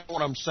understand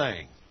what I'm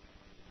saying?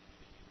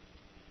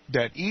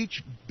 That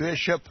each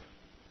bishop,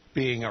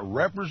 being a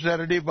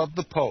representative of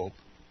the Pope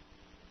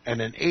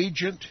and an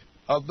agent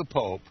of the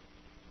Pope,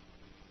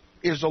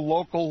 is a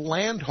local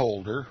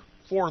landholder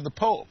for the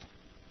Pope.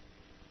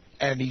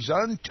 And he's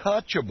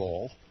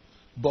untouchable,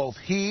 both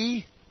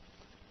he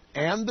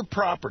and the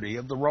property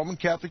of the Roman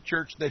Catholic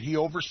Church that he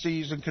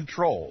oversees and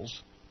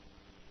controls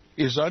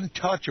is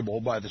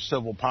untouchable by the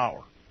civil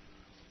power.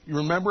 You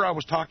remember I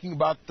was talking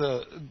about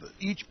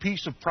each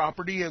piece of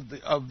property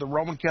of the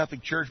Roman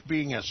Catholic Church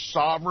being a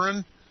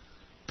sovereign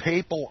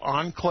papal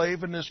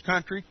enclave in this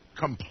country,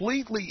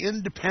 completely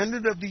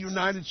independent of the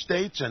United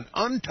States and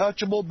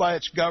untouchable by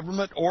its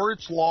government or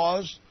its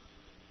laws.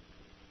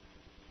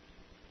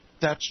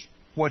 That's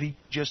what he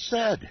just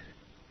said.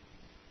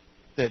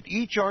 That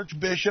each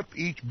archbishop,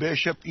 each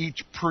bishop,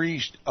 each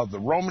priest of the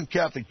Roman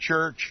Catholic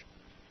Church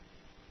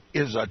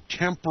is a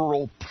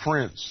temporal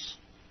prince.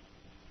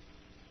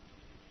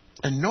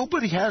 And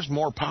nobody has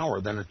more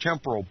power than a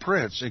temporal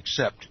prince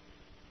except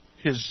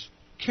his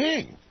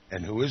king.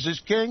 And who is his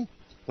king?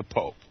 The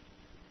Pope.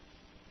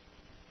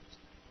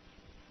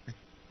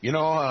 You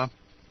know,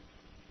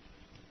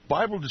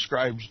 Bible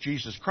describes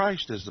Jesus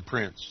Christ as the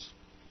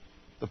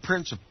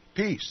Prince of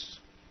Peace.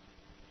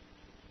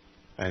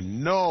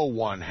 And no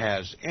one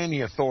has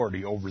any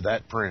authority over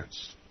that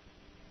prince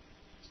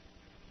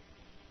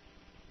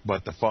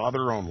but the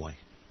Father only.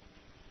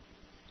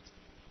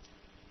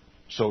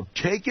 So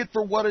take it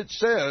for what it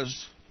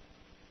says.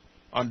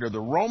 Under the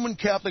Roman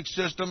Catholic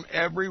system,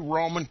 every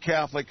Roman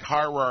Catholic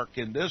hierarch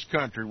in this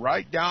country,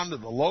 right down to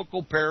the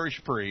local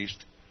parish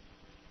priest,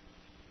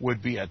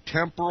 would be a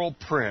temporal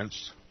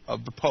prince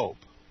of the Pope,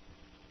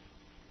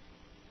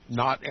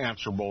 not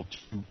answerable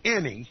to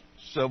any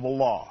civil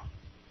law,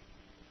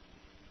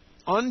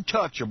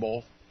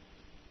 untouchable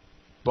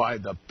by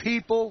the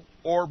people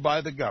or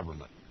by the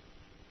government.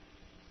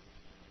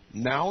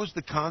 Now is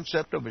the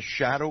concept of a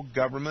shadow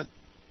government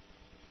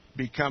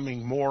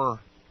becoming more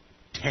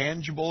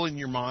tangible in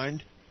your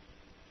mind?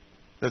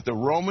 That the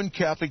Roman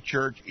Catholic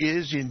Church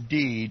is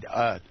indeed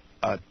a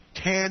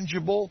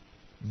tangible,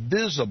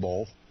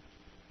 visible,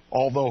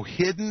 although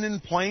hidden in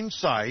plain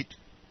sight,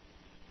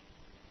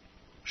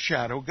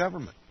 shadow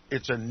government.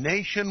 It's a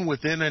nation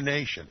within a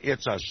nation.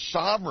 It's a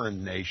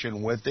sovereign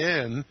nation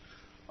within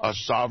a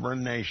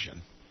sovereign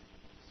nation.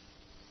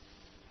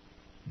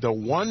 The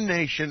one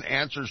nation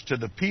answers to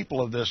the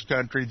people of this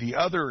country. The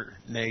other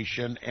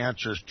nation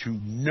answers to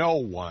no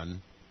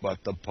one but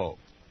the Pope.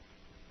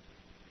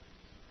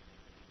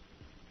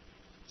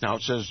 Now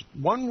it says,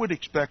 one would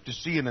expect to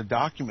see in a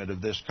document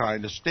of this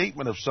kind a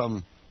statement of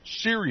some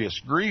serious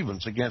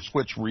grievance against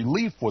which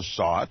relief was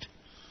sought,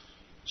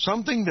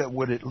 something that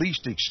would at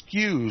least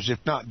excuse, if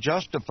not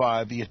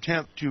justify, the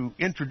attempt to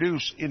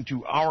introduce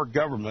into our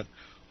government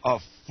a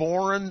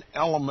foreign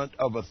element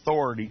of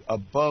authority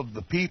above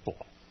the people.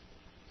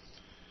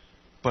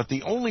 But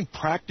the only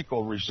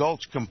practical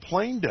results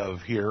complained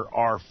of here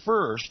are,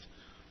 first,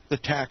 the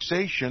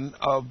taxation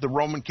of the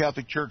Roman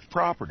Catholic Church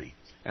property,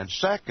 and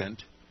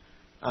second,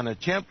 an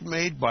attempt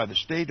made by the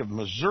state of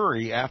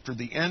Missouri after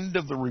the end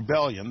of the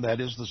rebellion,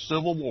 that is the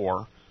Civil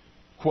War,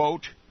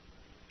 quote,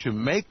 to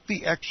make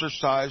the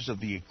exercise of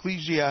the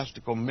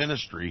ecclesiastical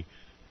ministry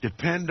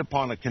depend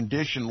upon a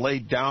condition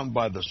laid down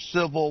by the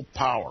civil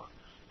power.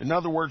 In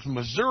other words,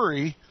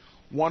 Missouri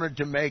wanted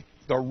to make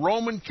the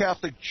Roman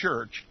Catholic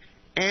Church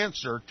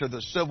answer to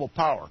the civil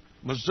power.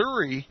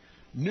 Missouri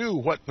knew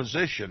what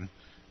position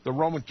the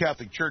Roman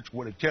Catholic Church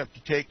would attempt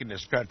to take in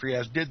this country,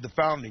 as did the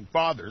Founding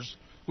Fathers,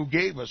 who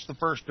gave us the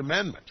First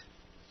Amendment.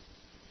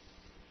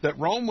 That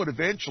Rome would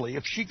eventually,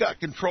 if she got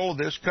control of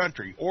this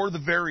country or the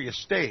various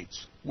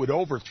states, would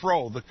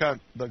overthrow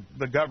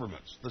the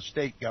governments, the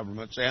state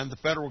governments and the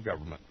federal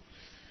government.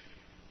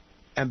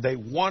 And they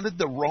wanted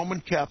the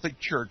Roman Catholic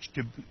Church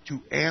to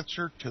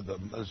answer to the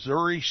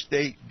Missouri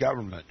state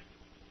government.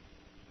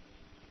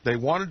 They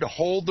wanted to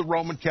hold the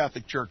Roman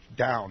Catholic Church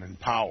down in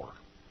power.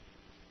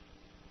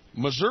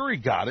 Missouri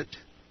got it.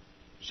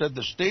 Said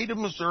the state of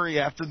Missouri,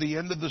 after the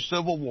end of the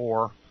Civil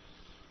War,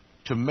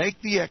 to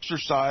make the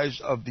exercise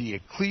of the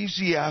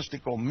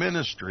ecclesiastical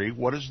ministry.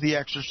 What is the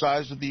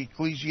exercise of the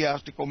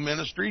ecclesiastical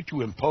ministry?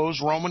 To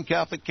impose Roman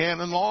Catholic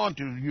canon law and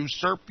to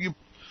usurp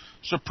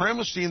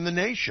supremacy in the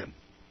nation.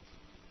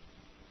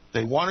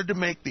 They wanted to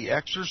make the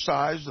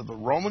exercise of the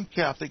Roman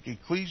Catholic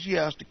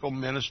ecclesiastical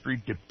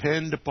ministry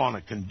depend upon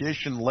a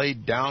condition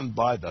laid down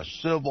by the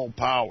civil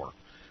power.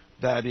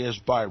 That is,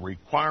 by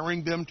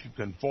requiring them to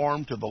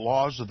conform to the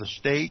laws of the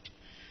state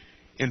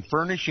in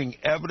furnishing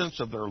evidence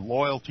of their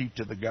loyalty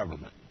to the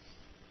government.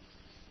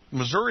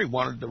 Missouri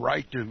wanted the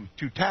right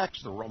to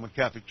tax the Roman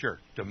Catholic Church,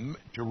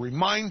 to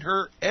remind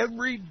her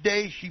every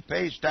day she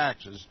pays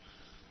taxes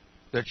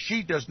that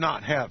she does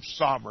not have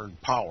sovereign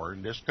power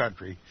in this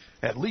country,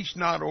 at least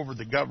not over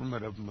the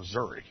government of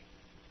Missouri.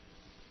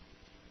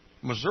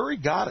 Missouri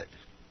got it.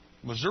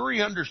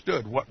 Missouri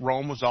understood what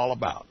Rome was all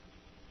about.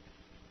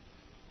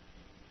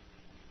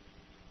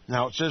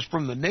 Now, it says,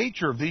 from the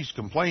nature of these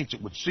complaints,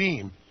 it would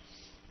seem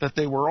that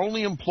they were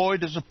only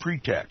employed as a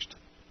pretext,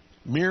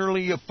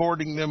 merely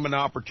affording them an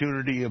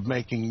opportunity of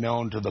making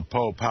known to the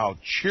Pope how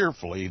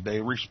cheerfully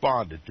they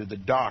responded to the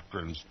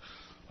doctrines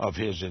of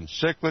his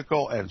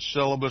encyclical and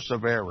syllabus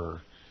of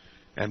error,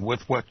 and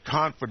with what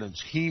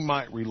confidence he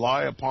might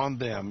rely upon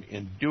them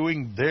in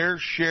doing their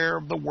share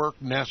of the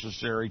work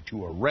necessary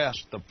to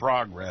arrest the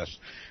progress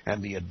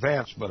and the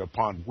advancement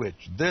upon which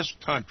this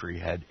country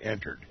had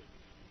entered.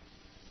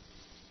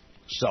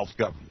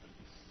 Self-government.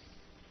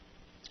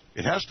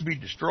 It has to be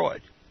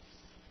destroyed.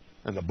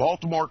 And the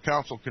Baltimore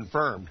Council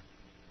confirmed,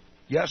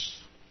 yes,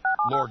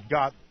 Lord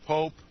God,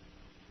 Pope,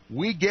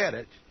 we get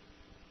it,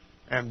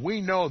 and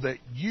we know that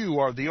you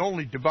are the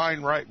only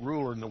divine right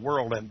ruler in the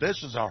world, and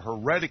this is a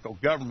heretical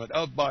government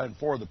of, by, and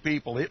for the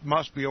people. It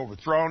must be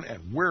overthrown,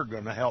 and we're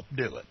going to help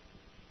do it.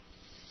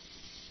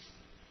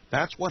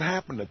 That's what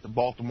happened at the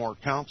Baltimore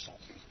Council.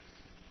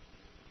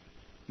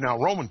 Now,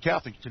 Roman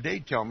Catholics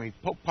today tell me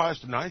Pope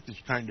Pius IX is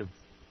kind of,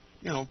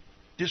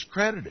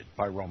 discredited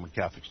by Roman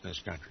Catholics in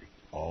this country.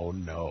 Oh,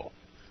 no.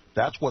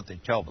 That's what they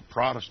tell the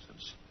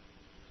Protestants.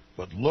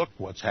 But look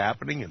what's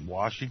happening in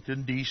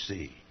Washington,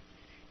 D.C.,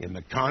 in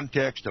the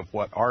context of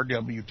what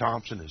R.W.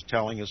 Thompson is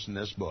telling us in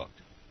this book.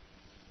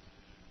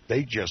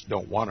 They just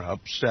don't want to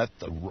upset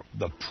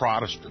the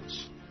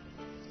Protestants.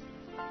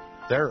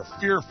 They're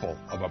fearful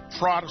of a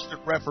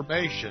Protestant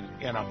Reformation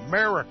in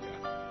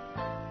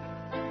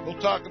America.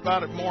 We'll talk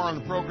about it more on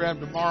the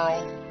program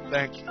tomorrow.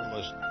 Thanks for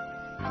listening.